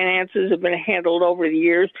his finances have been handled over the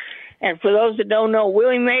years. And for those that don't know,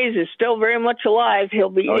 Willie Mays is still very much alive. He'll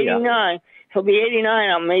be 89. Yeah. He'll be 89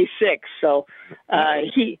 on May 6th. So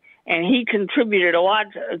he contributed a lot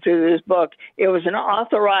to this book. It was an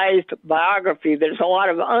authorized biography. There's a lot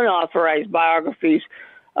of unauthorized biographies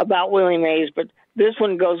about Willie Mays, but this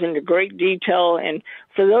one goes into great detail. And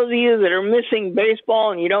for those of you that are missing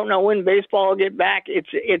baseball and you don't know when baseball will get back,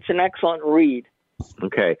 it's an excellent read.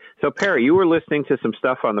 Okay. So, Perry, you were listening to some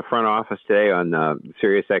stuff on the front office today on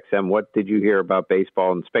Sirius XM. What did you hear about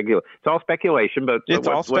baseball and speculation? It's all speculation, but it's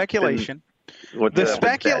all speculation. The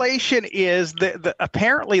speculation is that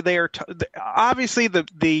apparently they are obviously the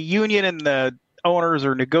union and the owners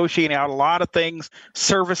are negotiating out a lot of things,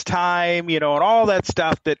 service time, and all that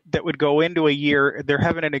stuff that would go into a year. They're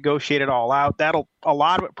having to negotiate it all out. A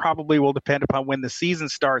lot of it probably will depend upon when the season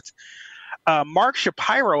starts. Mark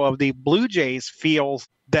Shapiro of the Blue Jays feels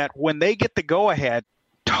that when they get the go-ahead,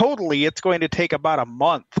 totally it's going to take about a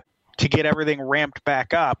month to get everything ramped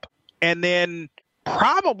back up. And then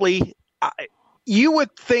probably you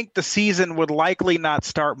would think the season would likely not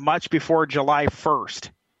start much before July 1st.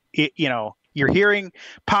 You're hearing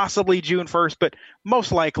possibly June 1st, but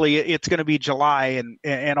most likely it's going to be July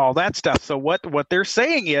and all that stuff. So what they're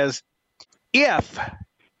saying is if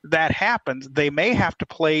that happens, they may have to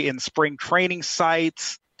play in spring training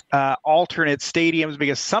sites, alternate stadiums,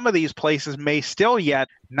 because some of these places may still yet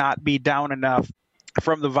not be down enough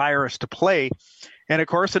from the virus to play. And, of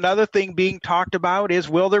course, another thing being talked about is,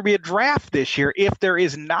 will there be a draft this year? If there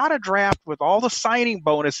is not a draft with all the signing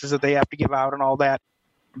bonuses that they have to give out and all that,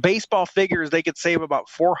 baseball figures they could save about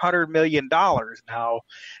 $400 million. Now,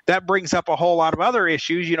 that brings up a whole lot of other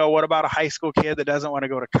issues. What about a high school kid that doesn't want to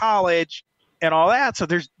go to college and all that? So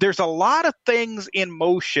there's a lot of things in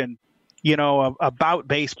motion about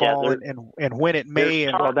baseball and when it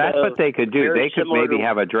may. Well, that's what they could do. They could maybe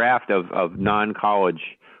have a draft of non-college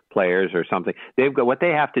players or something. They've got what they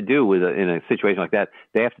have to do in a situation like that.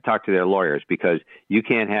 They have to talk to their lawyers, because you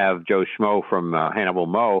can't have Joe Schmo from Hannibal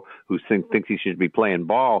Mo, who thinks he should be playing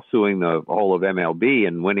ball, suing the whole of MLB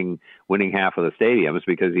and winning half of the stadiums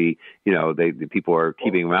because the people are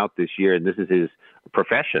keeping him out this year, and this is his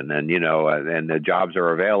profession, and and the jobs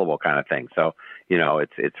are available, kind of thing. So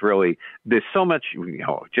it's really, there's so much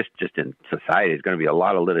just in society. There's going to be a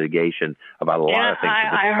lot of litigation about a lot of things.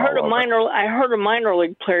 I heard a minor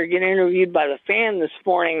league player get interviewed by the Fan this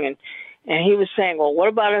morning, and he was saying, well, what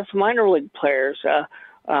about us minor league players?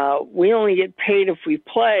 We only get paid if we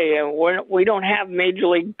play, and we don't have major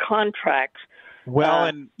league contracts. Well,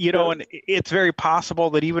 and it's very possible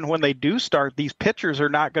that even when they do start, these pitchers are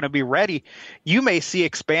not going to be ready. You may see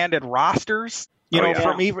expanded rosters.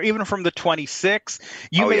 From even from the 26,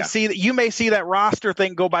 you may see that roster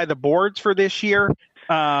thing go by the boards for this year.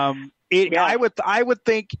 I would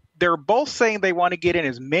think they're both saying they want to get in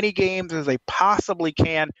as many games as they possibly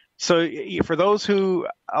can. So for those who,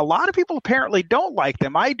 a lot of people apparently don't like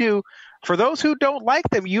them. I do. For those who don't like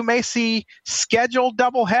them, you may see scheduled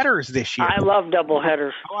doubleheaders this year. I love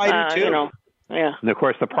doubleheaders. Oh, I do too. Yeah. And of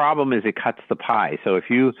course, the problem is it cuts the pie. So if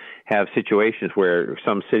you have situations where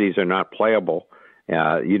some cities are not playable,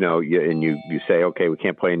 you say, okay, we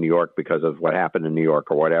can't play in New York because of what happened in New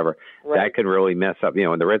York or whatever. Right. That can really mess up.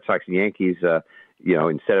 And the Red Sox and Yankees,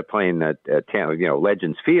 instead of playing at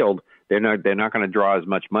Legends Field, they're not going to draw as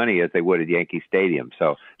much money as they would at Yankee Stadium.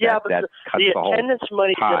 So that cuts the whole attendance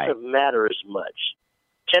money pie. Doesn't matter as much.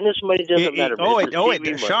 Attendance money doesn't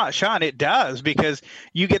matter. Sean, it does, because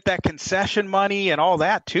you get that concession money and all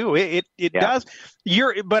that too. It does.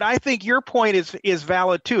 But I think your point is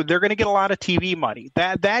valid too. They're going to get a lot of TV money.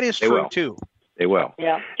 That is true too. They will.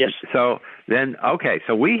 Yeah. Yes. So then, okay.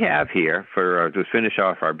 So we have here to finish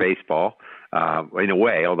off our baseball. In a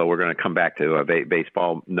way, although we're going to come back to a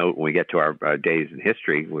baseball note when we get to our days in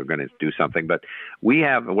history, we're going to do something. But we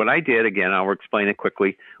have what I did again. I'll explain it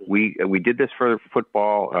quickly. We did this for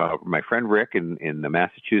football. My friend Rick in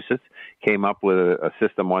Massachusetts came up with a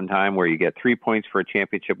system one time where you get 3 points for a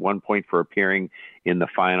championship, 1 point for appearing in the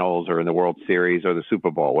finals or in the World Series or the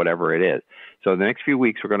Super Bowl, whatever it is. So the next few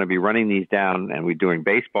weeks we're going to be running these down, and we're doing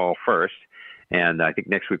baseball first. And I think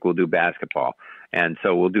next week we'll do basketball. And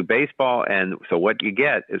so we'll do baseball. And so what you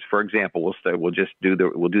get is, for example, we'll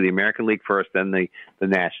do the American League first, then the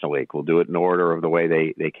National League. We'll do it in order of the way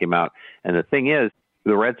they came out. And the thing is,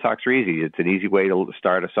 the Red Sox are easy. It's an easy way to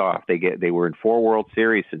start us off. They were in 4 World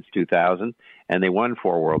Series since 2000, and they won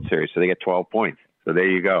 4 World Series, so they get 12 points. So there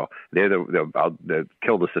you go. They're I'll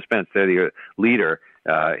kill the suspense. They're the leader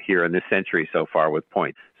here in this century so far with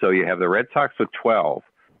points. So you have the Red Sox with 12,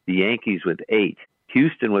 the Yankees with 8,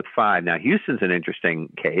 Houston with 5. Now, Houston's an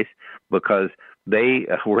interesting case because they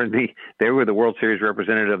were the World Series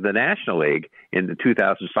representative of the National League in the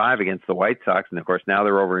 2005 against the White Sox, and of course now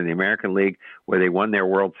they're over in the American League where they won their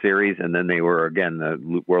World Series, and then they were again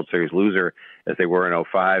the World Series loser as they were in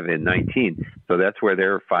 05 and 19. So that's where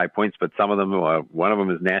they're 5 points, but some of them, one of them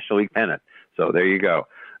is National League pennant. So there you go.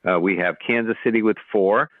 We have Kansas City with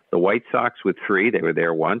 4, the White Sox with 3. They were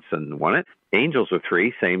there once and won it. Angels with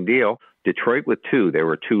 3, same deal. Detroit with 2. There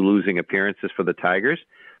were 2 losing appearances for the Tigers.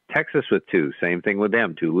 Texas with 2, same thing with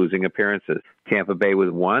them, 2 losing appearances. Tampa Bay with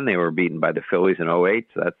 1, they were beaten by the Phillies in 08,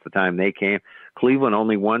 so that's the time they came. Cleveland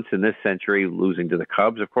only once in this century, losing to the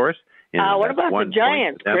Cubs, of course. What about the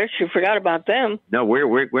Giants, Chris? You forgot about them. No,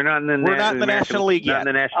 we're not in the National League yet. Not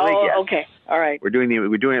in the National League yet. Okay, all right. We're doing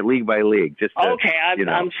it league by league.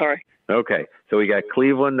 I'm sorry. Okay, so we got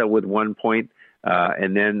Cleveland with 1 point,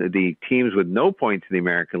 and then the teams with no points in the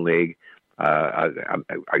American League.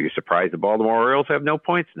 Are you surprised the Baltimore Orioles have no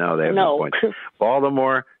points? No, they have no points.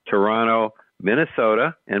 Baltimore, Toronto,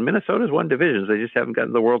 Minnesota, and Minnesota's won divisions. They just haven't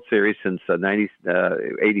gotten the World Series since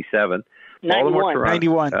 87.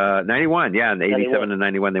 91. 91, yeah, and 87 and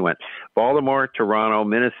 91 they went. Baltimore, Toronto,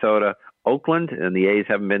 Minnesota, Oakland, and the A's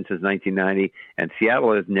haven't been since 1990, and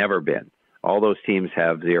Seattle has never been. All those teams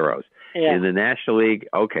have zeros. Yeah. In the National League,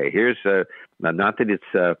 okay, here's not that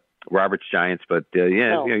it's Robert's Giants, but he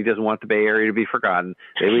doesn't want the Bay Area to be forgotten.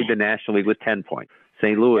 They lead the National League with 10 points.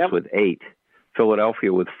 St. Louis with 8.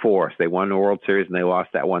 Philadelphia with 4. So they won the World Series and they lost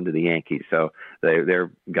that one to the Yankees. So they've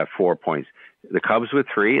got 4 points. The Cubs with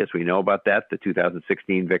 3, as we know about that, the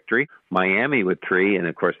 2016 victory. Miami with 3, and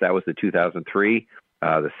of course that was the 2003,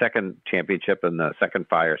 the second championship and the second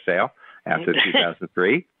fire sale after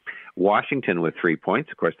 2003. Washington with 3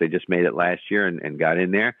 points. Of course, they just made it last year and got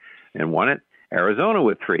in there and won it. Arizona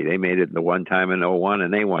with 3. They made it the one time in 01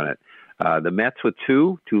 and they won it. The Mets with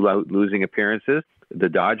two losing appearances. The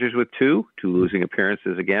Dodgers with two losing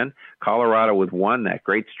appearances again. Colorado with one, that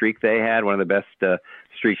great streak they had, one of the best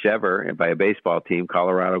streaks ever by a baseball team.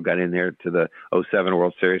 Colorado got in there to the 2007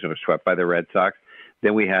 World Series and was swept by the Red Sox.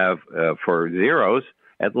 Then we have, for zeros,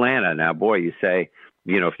 Atlanta. Now, boy, you say,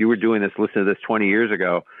 if you were doing this, listen to this 20 years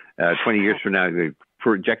ago, 20 years from now, you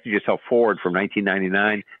projected yourself forward from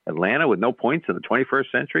 1999. Atlanta with no points in the 21st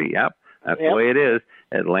century. Yep, that's the way it is.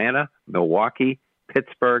 Atlanta, Milwaukee,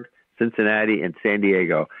 Pittsburgh, Cincinnati, and San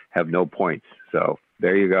Diego have no points. So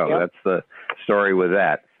there you go. Yep. That's the story with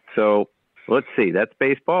that. So let's see. That's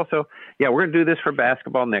baseball. So, yeah, we're going to do this for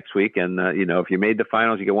basketball next week. And, if you made the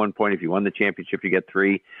finals, you get 1 point. If you won the championship, you get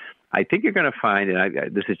 3. I think you're going to find,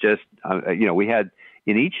 and this is just, we had,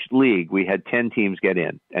 in each league, we had 10 teams get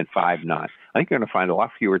in and 5 not. I think you're going to find a lot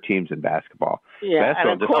fewer teams in basketball. Yeah,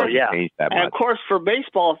 basketball and of course, of course, for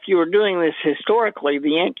baseball, if you were doing this historically, the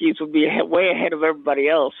Yankees would be way ahead of everybody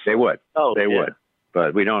else. They would. They would.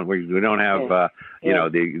 But we don't. We don't have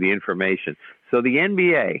the information. So the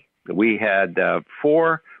NBA, we had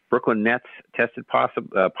 4 Brooklyn Nets tested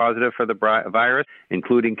positive for the virus,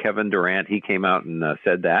 including Kevin Durant. He came out and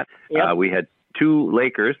said that. Yep. We had 2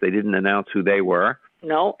 Lakers. They didn't announce who they were.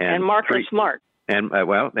 No, and Marcus Smart. And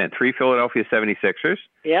 3 Philadelphia 76ers.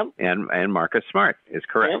 Yep. And Marcus Smart is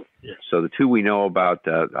correct. Yep. So the 2 we know about,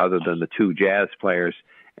 other than the 2 Jazz players,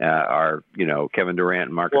 are Kevin Durant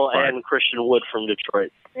and Marcus Smart. And Christian Wood from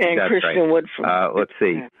Detroit. And that's Christian Wood from. Let's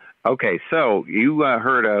see. Okay, so you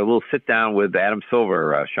heard a little sit down with Adam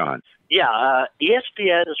Silver, Sean. Yeah,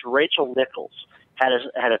 ESPN's Rachel Nichols had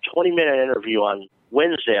a 20-minute interview on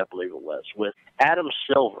Wednesday, I believe it was, with Adam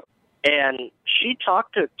Silver. And she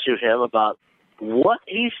talked to him about what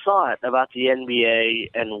he thought about the NBA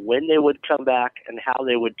and when they would come back and how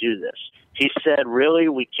they would do this. He said, really,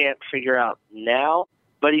 we can't figure out now,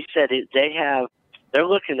 but he said they're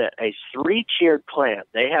looking at a 3-tiered plan.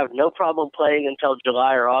 They have no problem playing until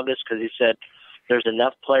July or August because he said there's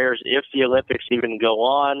enough players if the Olympics even go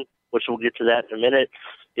on, which we'll get to that in a minute.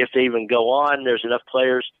 If they even go on, there's enough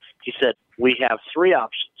players. He said, we have 3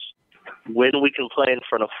 options. When we can play in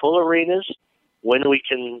front of full arenas, when we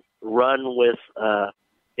can run with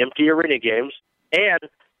empty arena games, and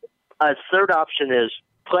a third option is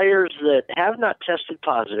players that have not tested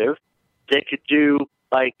positive, they could do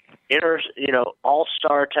like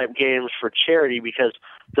all-star type games for charity, because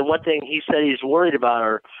the one thing he said he's worried about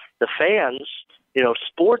are the fans.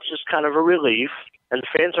 Sports is kind of a relief, and the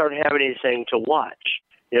fans aren't having anything to watch.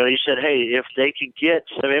 He said, hey, if they could get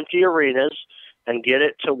some empty arenas and get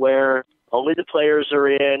it to where only the players are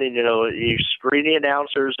in, and, you screen the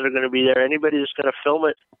announcers that are going to be there, anybody that's going to film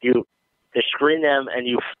it, they screen them, and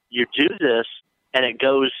you do this, and it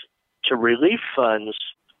goes to relief funds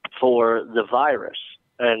for the virus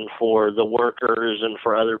and for the workers and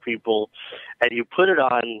for other people, and you put it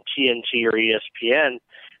on TNT or ESPN, and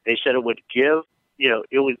he said it would give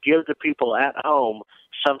the people at home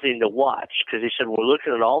something to watch, because he said we're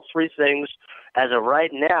looking at all 3 things. As of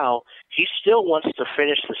right now, he still wants to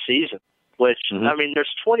finish the season, which,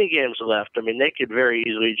 there's 20 games left. They could very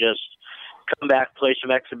easily just come back, play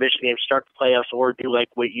some exhibition games, start the playoffs, or do like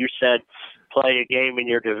what you said, play a game in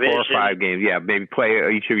your division. 4 or 5 games, yeah. Maybe play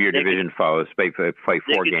each of your division foes. Play 4 games.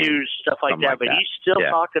 They could do stuff like that, but he's still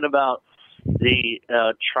talking about the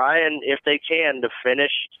trying, if they can, to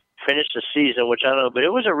finish the season, which I don't know, but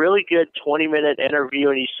it was a really good 20-minute interview,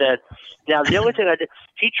 and he said, now the only thing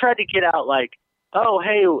he tried to get out like, oh,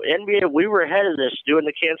 hey, NBA, we were ahead of this doing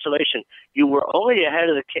the cancellation. You were only ahead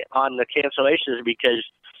of on the cancellations because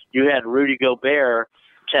you had Rudy Gobert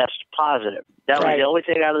test positive. That was the only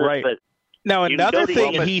thing out of this, but now another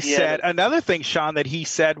thing, Sean, that he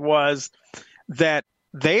said was that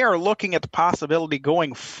they are looking at the possibility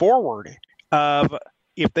going forward of,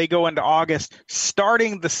 if they go into August,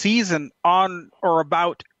 starting the season on or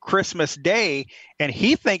about Christmas Day, and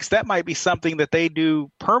he thinks that might be something that they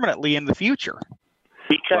do permanently in the future.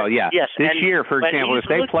 This year, for example, if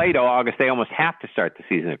they play till August, they almost have to start the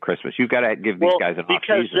season at Christmas. You've got to give these guys an off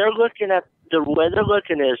season. Because they're looking at the way they're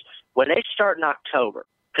looking is when they start in October,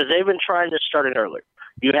 because they've been trying this starting earlier.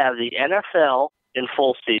 You have the NFL in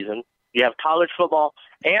full season, you have college football,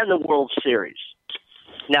 and the World Series.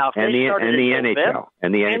 Now, if and the NHL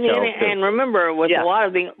and remember, with a lot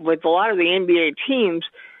of the NBA teams,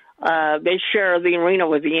 they share the arena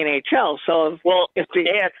with the NHL. So,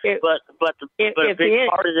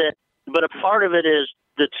 a part of it is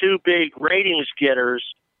the 2 big ratings getters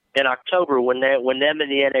in October when them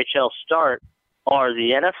and the NHL start are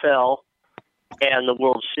the NFL and the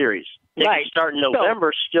World Series. They can start in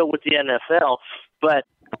November still with the NFL, but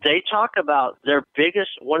they talk about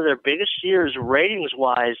one of their biggest years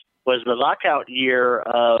ratings-wise was the lockout year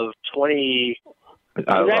of 20.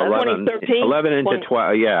 11 into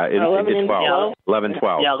 12. Yeah, 11 into 12. 11,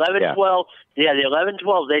 12. Yeah, 11, 12. Yeah, the 11,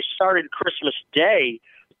 12. They started Christmas Day.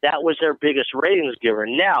 That was their biggest ratings giver.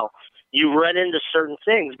 Now, you run into certain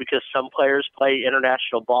things because some players play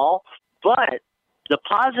international ball, but the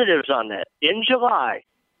positives on that, in July,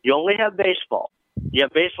 you only have baseball. You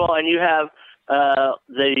have baseball and you have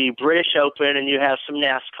the British Open and you have some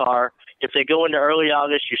NASCAR. If they go into early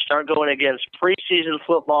August, you start going against preseason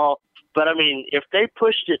football. But, I mean, if they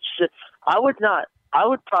pushed it, I would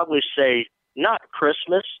probably say not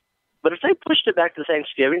Christmas, but if they pushed it back to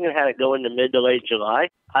Thanksgiving and had it go into mid to late July,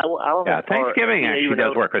 I don't know. Thanksgiving actually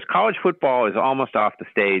does work because college football is almost off the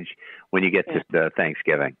stage when you get to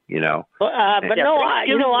Thanksgiving, you know. I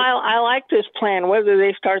like this plan, whether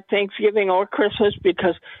they start Thanksgiving or Christmas,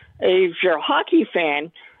 because if you're a hockey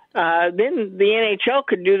fan, then the NHL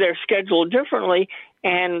could do their schedule differently,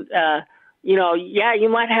 and you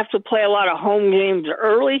might have to play a lot of home games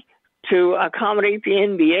early to accommodate the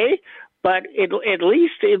NBA, but at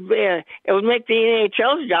least it would make the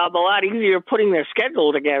NHL's job a lot easier putting their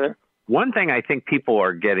schedule together. One thing I think people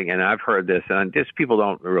are getting, and I've heard this, and just people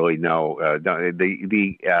don't really know,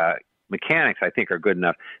 the mechanics, I think, are good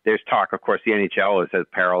enough. There's talk, of course, the NHL is a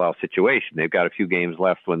parallel situation. They've got a few games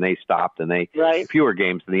left when they stopped, and fewer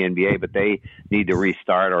games than the NBA, but they need to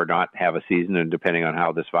restart or not have a season, and depending on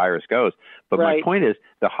how this virus goes. But my point is,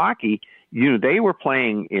 the hockey, they were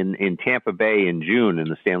playing in Tampa Bay in June in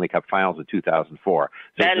the Stanley Cup Finals of 2004.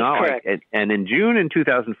 So that is correct. And in June in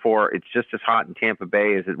 2004, it's just as hot in Tampa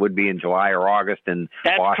Bay as it would be in July or August in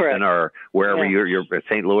Boston or wherever you're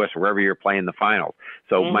St. Louis or wherever you're playing the finals.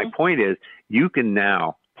 So my point is, you can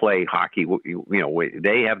now play hockey.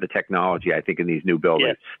 They have the technology, I think, in these new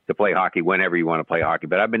buildings to play hockey whenever you want to play hockey.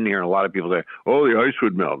 But I've been hearing a lot of people say, "Oh, the ice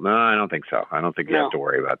would melt." No, I don't think so. I don't think you have to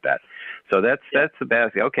worry about that. So that's the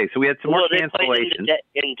best. Okay, so we had some more cancellations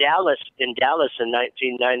in Dallas in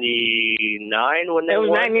 1999 when they won. It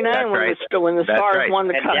was 99 when the Stars won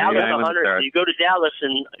the Cup. Dallas 100. You go to Dallas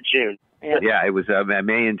in June. Yeah, it was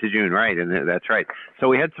May into June, right? And that's right. So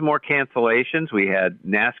we had some more cancellations. We had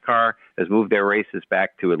NASCAR has moved their races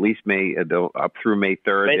back to at least May, up through May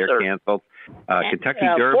 3rd. They're canceled. Kentucky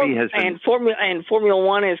Derby has been... And Formula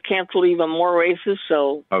One has canceled even more races.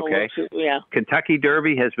 So Kentucky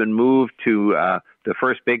Derby has been moved to the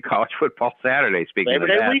first big college football Saturday. Speaking Labor of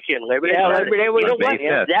that, Day weekend, Labor Day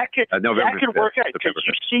weekend. That could work out because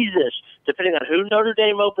you see this. Depending on who Notre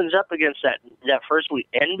Dame opens up against that first week,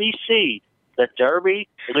 NBC, the Derby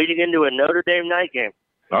leading into a Notre Dame night game.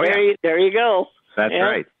 Oh there you go. That's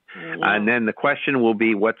right. And then the question will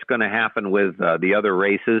be what's going to happen with the other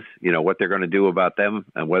races, what they're going to do about them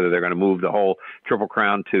and whether they're going to move the whole Triple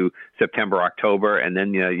Crown to September, October. And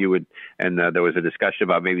then there was a discussion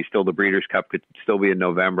about maybe still the Breeders' Cup could still be in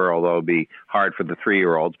November, although it'll be hard for the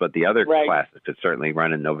 3-year-olds, but the other classes could certainly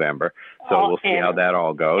run in November. So we'll see how that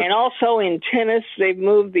all goes. And also in tennis, they've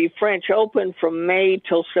moved the French Open from May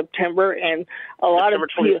till September, and a lot of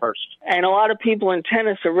people in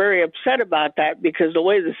tennis are very upset about that because the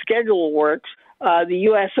way the schedule works, the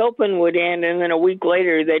U.S. Open would end, and then a week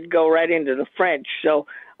later they'd go right into the French. So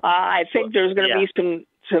I think there's going to be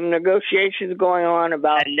some negotiations going on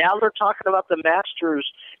about. And now they're talking about the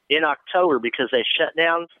Masters in October because they shut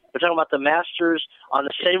down. They're talking about the Masters on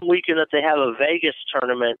the same weekend that they have a Vegas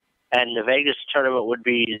tournament, and the Vegas tournament would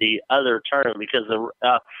be the other tournament because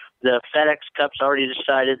the FedEx Cup's already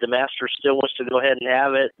decided. The Masters still wants to go ahead and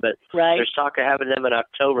have it, but there's talk of having them in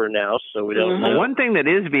October now, so we don't know. Well, one thing that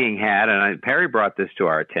is being had, and Perry brought this to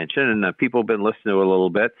our attention, and people have been listening to it a little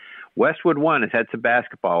bit, Westwood One has had some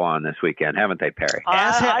basketball on this weekend, haven't they, Perry?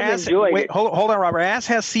 Hold on, Robert. As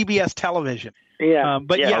has CBS Television. Yeah.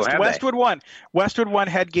 Westwood One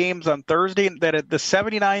had games on Thursday. That at the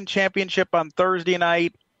 79 championship on Thursday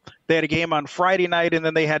night. They had a game on Friday night, and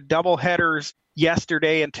then they had double headers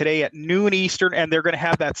yesterday and today at noon Eastern, and they're going to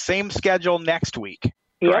have that same schedule next week.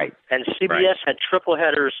 Right. And CBS had triple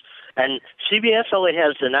headers, and CBS only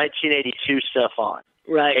has the 1982 stuff on.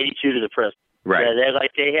 Right. 82 to the present. Right.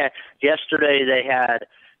 Yesterday they had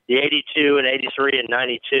the 82 and 83 and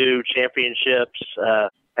 92 championships,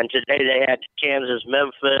 and today they had Kansas,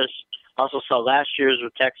 Memphis. Also saw last year's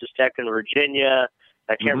with Texas Tech and Virginia.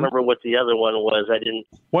 I can't remember what the other one was. I didn't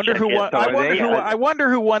wonder who won. I wonder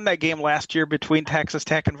who won that game last year between Texas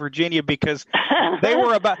Tech and Virginia because they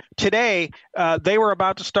were about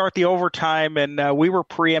to start the overtime, and we were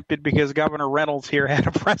preempted because Governor Reynolds here had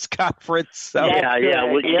a press conference. So,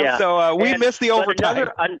 we missed the overtime.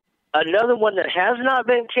 Another one that has not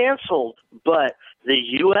been canceled, but the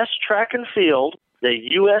U.S. track and field, the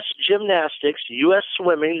U.S. gymnastics, U.S.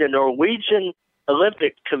 swimming, the Norwegian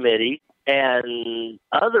Olympic Committee, and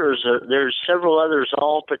others. There's several others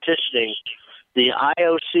all petitioning the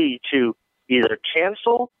IOC to either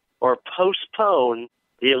cancel or postpone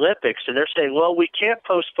the Olympics. And they're saying, well, we can't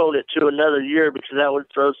postpone it to another year because that would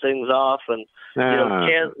throw things off. And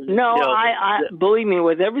I believe me,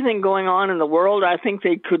 with everything going on in the world, I think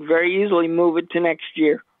they could very easily move it to next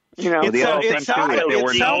year. It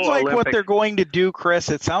sounds like what they're going to do, Chris.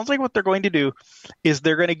 It sounds like what they're going to do is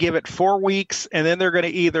they're going to give it 4 weeks, and then they're going to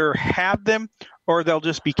either have them or they'll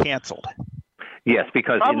just be canceled. Yes,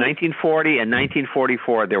 because in 1940 and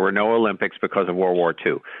 1944 there were no Olympics because of World War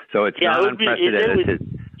II. So it's not unprecedented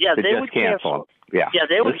to they would cancel them.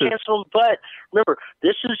 They would cancel them. But remember,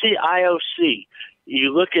 this is the IOC.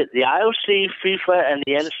 You look at the IOC, FIFA, and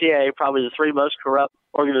the NCAA, probably the 3 most corrupt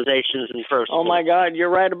organizations in pro sport. Oh my God, you're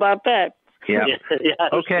right about that. Yeah.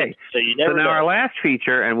 Okay. So you never know. Our last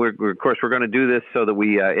feature, and we're going to do this so that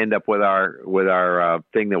we end up with our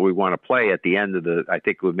thing that we want to play at the end of the. I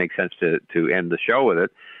think it would make sense to end the show with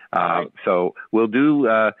it. So we'll do.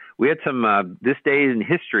 We had some this day in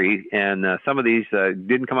history, and some of these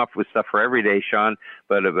didn't come up with stuff for every day, Sean.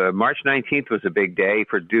 But March 19th was a big day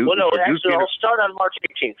for Duke. Well, no, actually, I'll start on March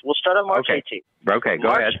 18th. We'll start on March 18th. Okay, go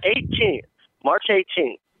ahead. March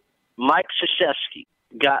 18th. Mike Krzyzewski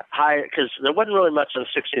got hired because there wasn't really much on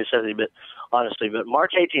 16 and 17, but honestly, but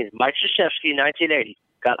March 18th, Mike Krzyzewski, 1980,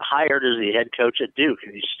 got hired as the head coach at Duke,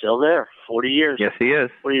 and he's still there, 40 years. Yes, he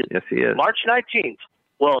is. Yes, he is. March 19th.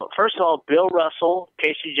 Well, first of all, Bill Russell,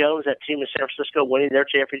 Casey Jones, that team in San Francisco, winning their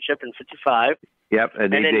championship in '55. Yep,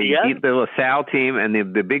 and they beat the LaSalle team, and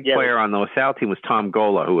the big player on the LaSalle team was Tom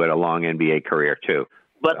Gola, who had a long NBA career too.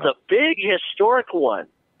 But the big historic one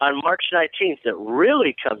on March 19th that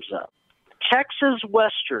really comes up, Texas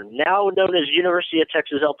Western, now known as University of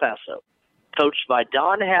Texas El Paso, coached by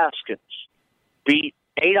Don Haskins, beat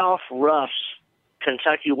Adolph Ruff's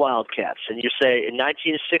Kentucky Wildcats. And you say, in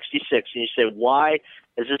 1966, and you say, why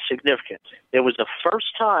is it significant? It was the first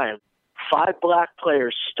time 5 black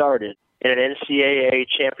players started in an NCAA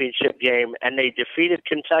championship game, and they defeated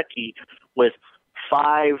Kentucky with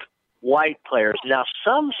 5 white players. Now,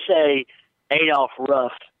 some say Adolph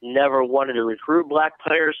Ruff never wanted to recruit black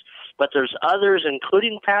players, but there's others,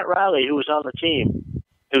 including Pat Riley, who was on the team,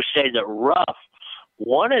 who say that Ruff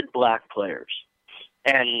wanted black players.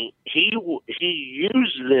 And he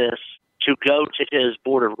used this to go to his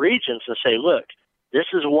Board of Regents and say, look, this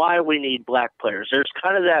is why we need black players. There's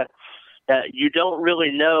kind of that you don't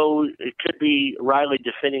really know. It could be Riley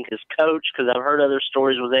defending his coach, because I've heard other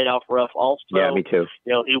stories with Adolph Ruff also. Yeah, me too.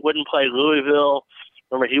 He wouldn't play Louisville.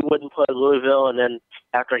 Remember, he wouldn't play Louisville, and then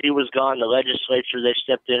after he was gone, the legislature, they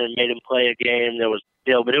stepped in and made him play a game. There was,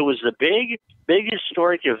 but it was the big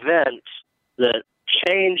historic event that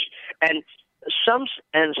changed. And some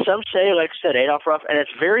say, like I said, Adolph Ruff, and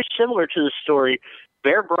it's very similar to the story.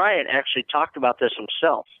 Bear Bryant actually talked about this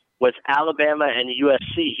himself with Alabama and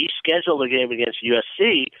USC. He scheduled a game against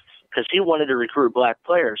USC because he wanted to recruit black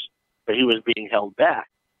players, but he was being held back.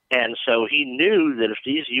 And so he knew that if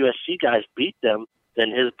these USC guys beat them,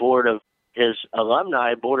 then his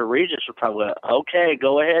alumni Board of Regents would probably go, okay,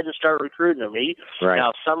 go ahead and start recruiting them.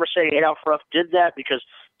 Now, some are saying Adolph Ruff did that because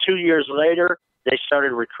 2 years later they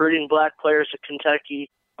started recruiting black players at Kentucky,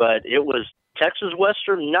 but it was Texas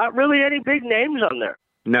Western, not really any big names on there.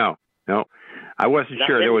 No. I wasn't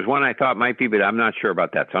sure. There was one I thought might be, but I'm not sure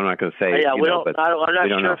about that, so I'm not going to say. Yeah, I'm not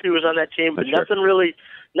sure if he was on that team, but nothing really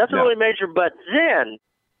major. But then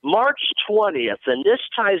March 20th, and this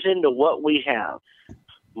ties into what we have.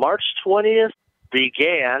 March 20th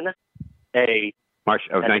began March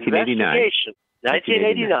of 1989.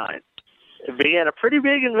 1989. It began a pretty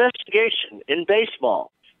big investigation in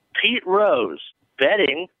baseball. Pete Rose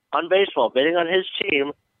betting on his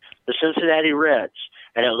team, the Cincinnati Reds,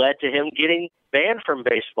 and it led to him getting banned from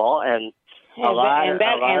baseball. And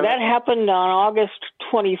that happened on August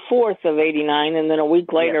 24th of '89, and then a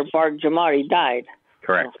week later, Bart Giamatti died.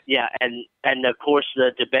 Correct. Yeah, and of course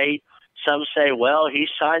the debate. Some say, well, he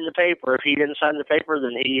signed the paper. If he didn't sign the paper,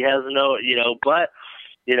 then he has no, But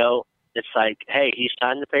it's like, hey, he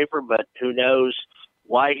signed the paper, but who knows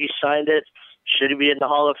why he signed it? Should he be in the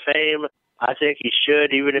Hall of Fame? I think he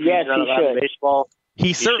should, even if he's not allowed in baseball.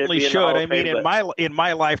 He certainly should. I mean, in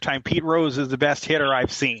my lifetime, Pete Rose is the best hitter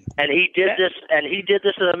I've seen. And he did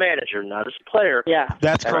this as a manager, not as a player. Yeah,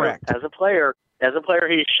 that's correct. As a player,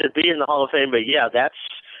 he should be in the Hall of Fame. But yeah, that's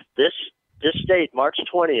this date, March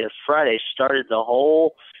 20th, Friday,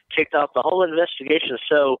 kicked off the whole investigation.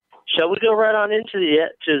 So shall we go right on into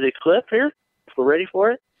the clip here? If we're ready for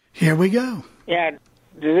it. Here we go. Yeah.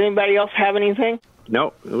 Does anybody else have anything?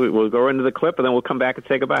 No, we'll go into the clip, and then we'll come back and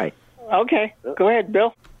say goodbye. Okay. Go ahead,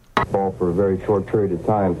 Bill. Ball for a very short period of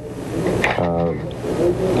time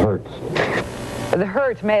hurts. The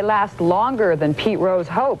hurt may last longer than Pete Rose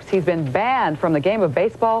hopes. He's been banned from the game of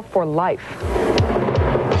baseball for life.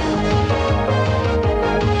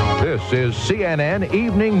 This is CNN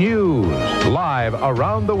Evening News, live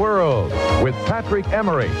around the world, with Patrick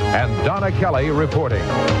Emery and Donna Kelly reporting.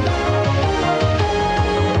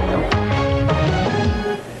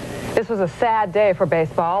 This was a sad day for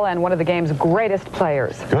baseball and one of the game's greatest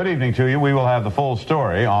players. Good evening to you. We will have the full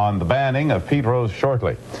story on the banning of Pete Rose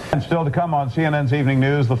shortly. And still to come on CNN's Evening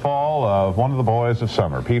News, the fall of one of the boys of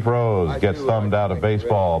summer. Pete Rose gets thumbed out of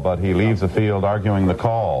baseball, but he leaves the field arguing the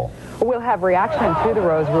call. We'll have reaction to the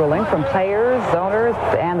Rose ruling from players, owners,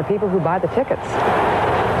 and the people who buy the tickets.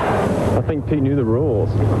 I think Pete knew the rules,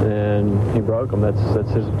 and he broke them. That's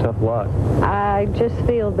his tough luck. I just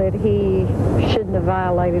feel that he shouldn't have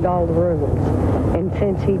violated all the rules, and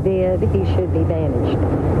since he did, he should be banished.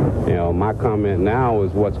 You know, my comment now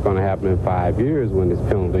is what's going to happen in 5 years when this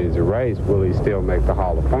penalty is erased. Will he still make the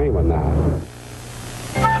Hall of Fame or not?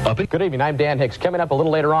 Good evening, I'm Dan Hicks. Coming up a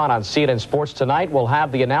little later on CNN Sports Tonight, we'll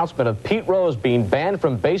have the announcement of Pete Rose being banned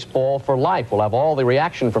from baseball for life. We'll have all the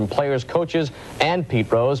reaction from players, coaches, and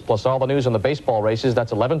Pete Rose, plus all the news on the baseball races.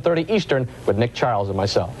 That's 11:30 Eastern with Nick Charles and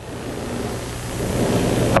myself.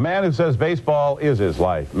 A man who says baseball is his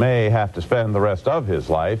life may have to spend the rest of his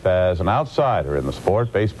life as an outsider in the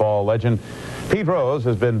sport. Baseball legend Pete Rose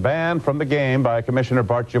has been banned from the game by Commissioner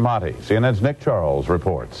Bart Giamatti. CNN's Nick Charles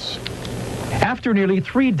reports. After nearly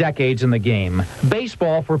 3 decades in the game,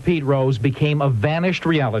 baseball for Pete Rose became a vanished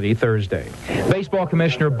reality Thursday. Baseball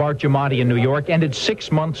Commissioner Bart Giamatti in New York ended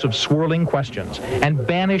 6 months of swirling questions and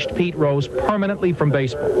banished Pete Rose permanently from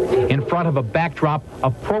baseball in front of a backdrop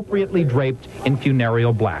appropriately draped in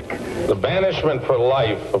funereal black. The banishment for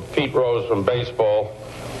life of Pete Rose from baseball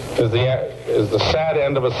is the sad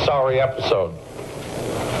end of a sorry episode.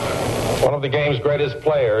 One of the game's greatest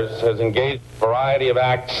players has engaged in a variety of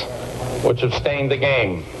acts which have stained the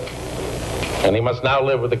game, and he must now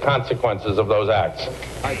live with the consequences of those acts.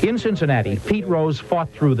 In Cincinnati, Pete Rose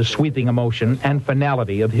fought through the sweeping emotion and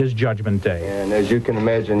finality of his judgment day. And as you can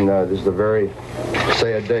imagine, this is a very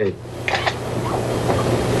sad day.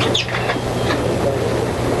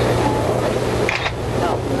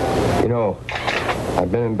 You know,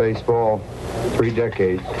 I've been in baseball 3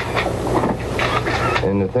 decades,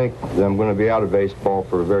 and to think that I'm going to be out of baseball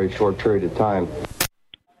for a very short period of time.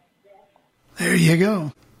 There you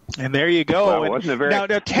go. And there you go. Well, wasn't a very, now,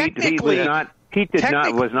 technically, Pete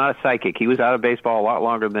was not a psychic. He was out of baseball a lot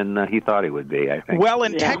longer than he thought he would be, I think. Well,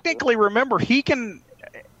 and technically, remember,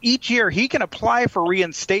 each year he can apply for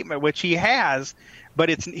reinstatement, which he has, but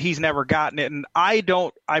he's never gotten it. And I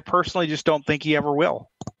personally just don't think he ever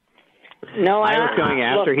will. No, I was going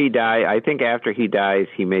after he died. I think after he dies,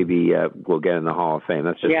 he maybe will get in the Hall of Fame.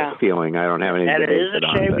 That's just a feeling. I don't have any. And it is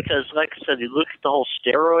a shame because, like I said, you look at the whole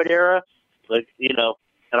steroid era, like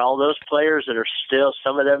and all those players that are still,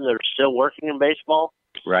 some of them that are still working in baseball.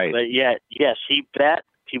 Right. But yet, yes, he bet,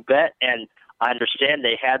 and I understand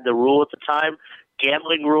they had the rule at the time.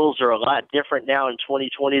 Gambling rules are a lot different now in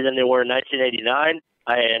 2020 than they were in 1989.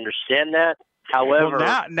 I understand that. However,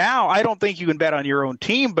 now I don't think you can bet on your own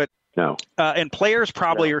team, but. No. And players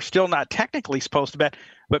probably are still not technically supposed to bet,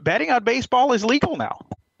 but betting on baseball is legal now.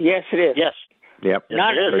 Yes, it is. Yes. Yep.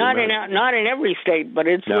 Not in every state, but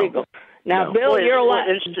it's legal. Now, Bill, you're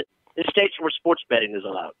in states where sports betting is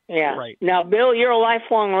allowed. Yeah. Right. Now, Bill, you're a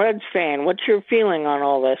lifelong Reds fan. What's your feeling on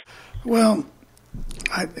all this? Well,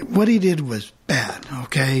 what he did was bad,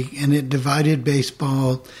 okay, and it divided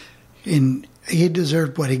baseball, and he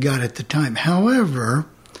deserved what he got at the time. However,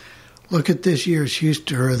 look at this year's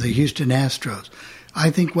the Houston Astros.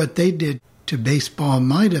 I think what they did to baseball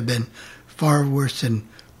might have been far worse than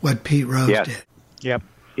what Pete Rose did. Yep.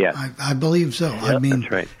 Yeah, I believe so. Yep, I mean,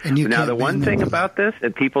 that's right. And now, the one thing about this,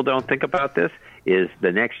 and people don't think about this, is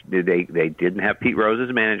they didn't have Pete Rose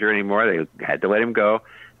as manager anymore. They had to let him go.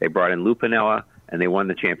 They brought in Lou Piniella, and they won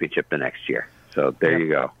the championship the next year. So there you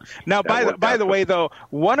go. Now, by the way, though,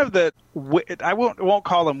 one of the I won't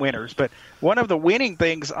call them winners, but one of the winning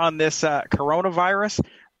things on this coronavirus,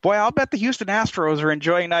 boy, I'll bet the Houston Astros are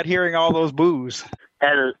enjoying not hearing all those boos.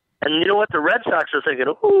 And you know what? The Red Sox are thinking,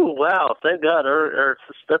 "Ooh, wow! Thank God, our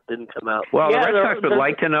stuff didn't come out." Well, the Red Sox would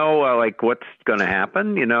like to know, what's going to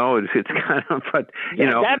happen. It's kind of, but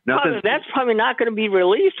that's probably not going to be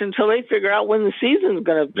released until they figure out when the season's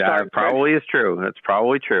going to start. That probably is true. That's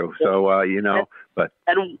probably true. So but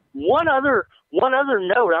one other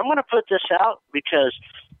note, I'm going to put this out because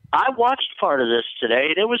I watched part of this today,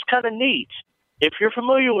 and it was kind of neat. If you're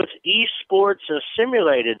familiar with esports and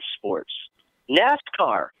simulated sports,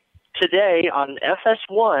 NASCAR today on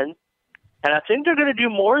FS1, and I think they're going to do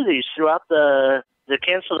more of these throughout the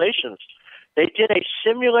cancellations. They did a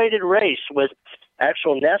simulated race with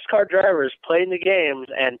actual NASCAR drivers playing the games,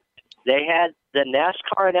 and they had the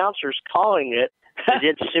NASCAR announcers calling it. They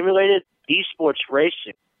did simulated esports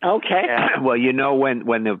racing. Okay. Well,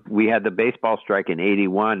 when we had the baseball strike in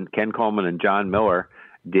 '81, Ken Coleman and John Miller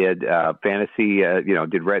did fantasy.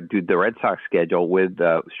 Did the Red Sox schedule with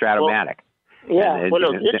Stratomatic.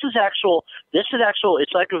 This is actual.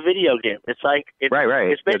 It's like a video game. It's like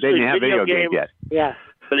right. It's basically they didn't have video games yet. Yeah,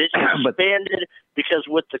 but it's expanded because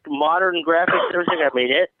with the modern graphics and everything. I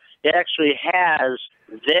mean, it actually has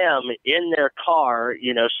them in their car.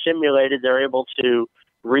 Simulated. They're able to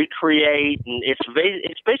recreate, and it's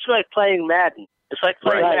basically like playing Madden. It's like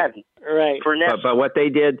playing Madden, right? For NASCAR. But what they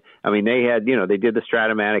did, they had, they did the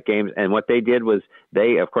Stratomatic games, and what they did was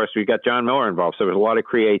of course, we got John Miller involved, so there was a lot of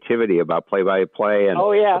creativity about play-by-play and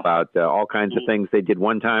about all kinds of things. They did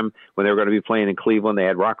one time when they were going to be playing in Cleveland. They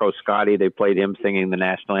had Rocco Scotti. They played him singing the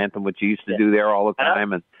national anthem, which he used to do there all the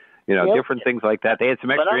time, and different things like that. They had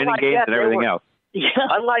some extra inning games and everything else. Yeah.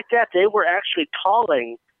 Unlike that, they were actually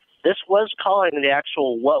calling. This was calling the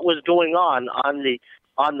actual what was going on the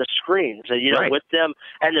screens, with them,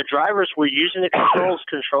 and the drivers were using the controls,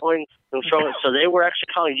 controlling. So they were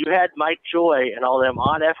actually calling. You had Mike Joy and all them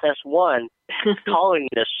on FS1 calling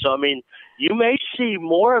this. So you may see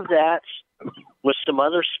more of that with some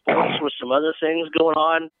other sports, with some other things going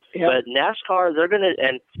on. Yep. But NASCAR, they're gonna,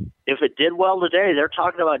 and if it did well today, they're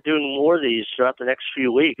talking about doing more of these throughout the next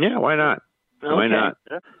few weeks. Yeah, why not? Why not?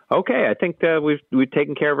 Okay, I think we've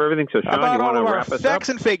taken care of everything. So, Sean, you want to wrap us up? Facts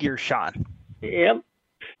and figures, Sean. Yep.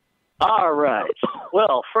 All right.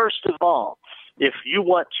 Well, first of all, if you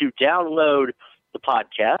want to download the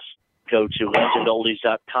podcast, go to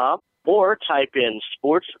legendoldies.com or type in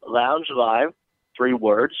Sports Lounge Live, 3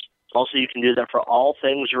 words. Also, you can do that for All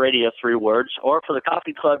Things Radio, 3 words. Or for the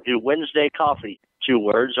Coffee Club, do Wednesday Coffee, 2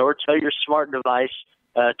 words. Or tell your smart device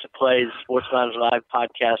to play the Sports Lounge Live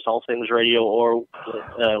podcast, All Things Radio, or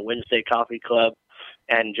Wednesday Coffee Club.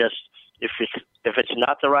 And just, if it's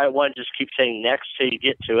not the right one, just keep saying next till you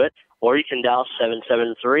get to it. Or you can dial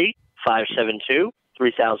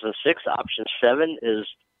 773-572-3006. Option 7 is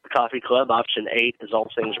the Coffee Club. Option 8 is All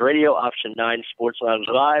Things Radio. Option 9, Sports Lounge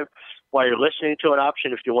Live. While you're listening to an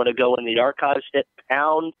option, if you want to go in the archives, hit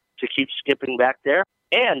pound to keep skipping back there.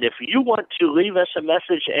 And if you want to leave us a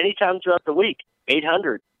message anytime throughout the week,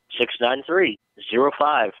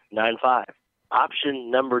 800-693-0595. Option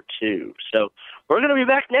number 2. So we're going to be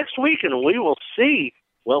back next week, and we will see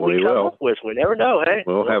what we come up with. We never know, hey?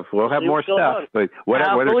 We'll have more stuff. But whether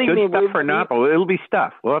it's good stuff or not, but it'll be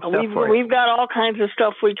stuff. We'll have stuff for you. We've got all kinds of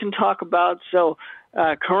stuff we can talk about. So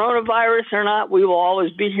coronavirus or not, we will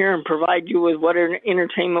always be here and provide you with whatever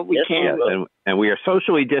entertainment we can. And we are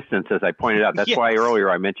socially distanced, as I pointed out. That's why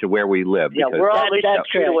earlier I mentioned where we live. Yeah, we're all away from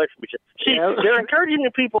each other. See, they're encouraging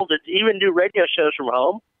the people to even do radio shows from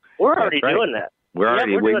home. We're already doing that. We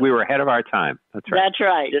were ahead of our time. That's right. That's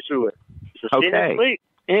right. Yes, we were. So see you next week.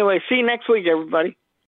 Anyway, see you next week, everybody.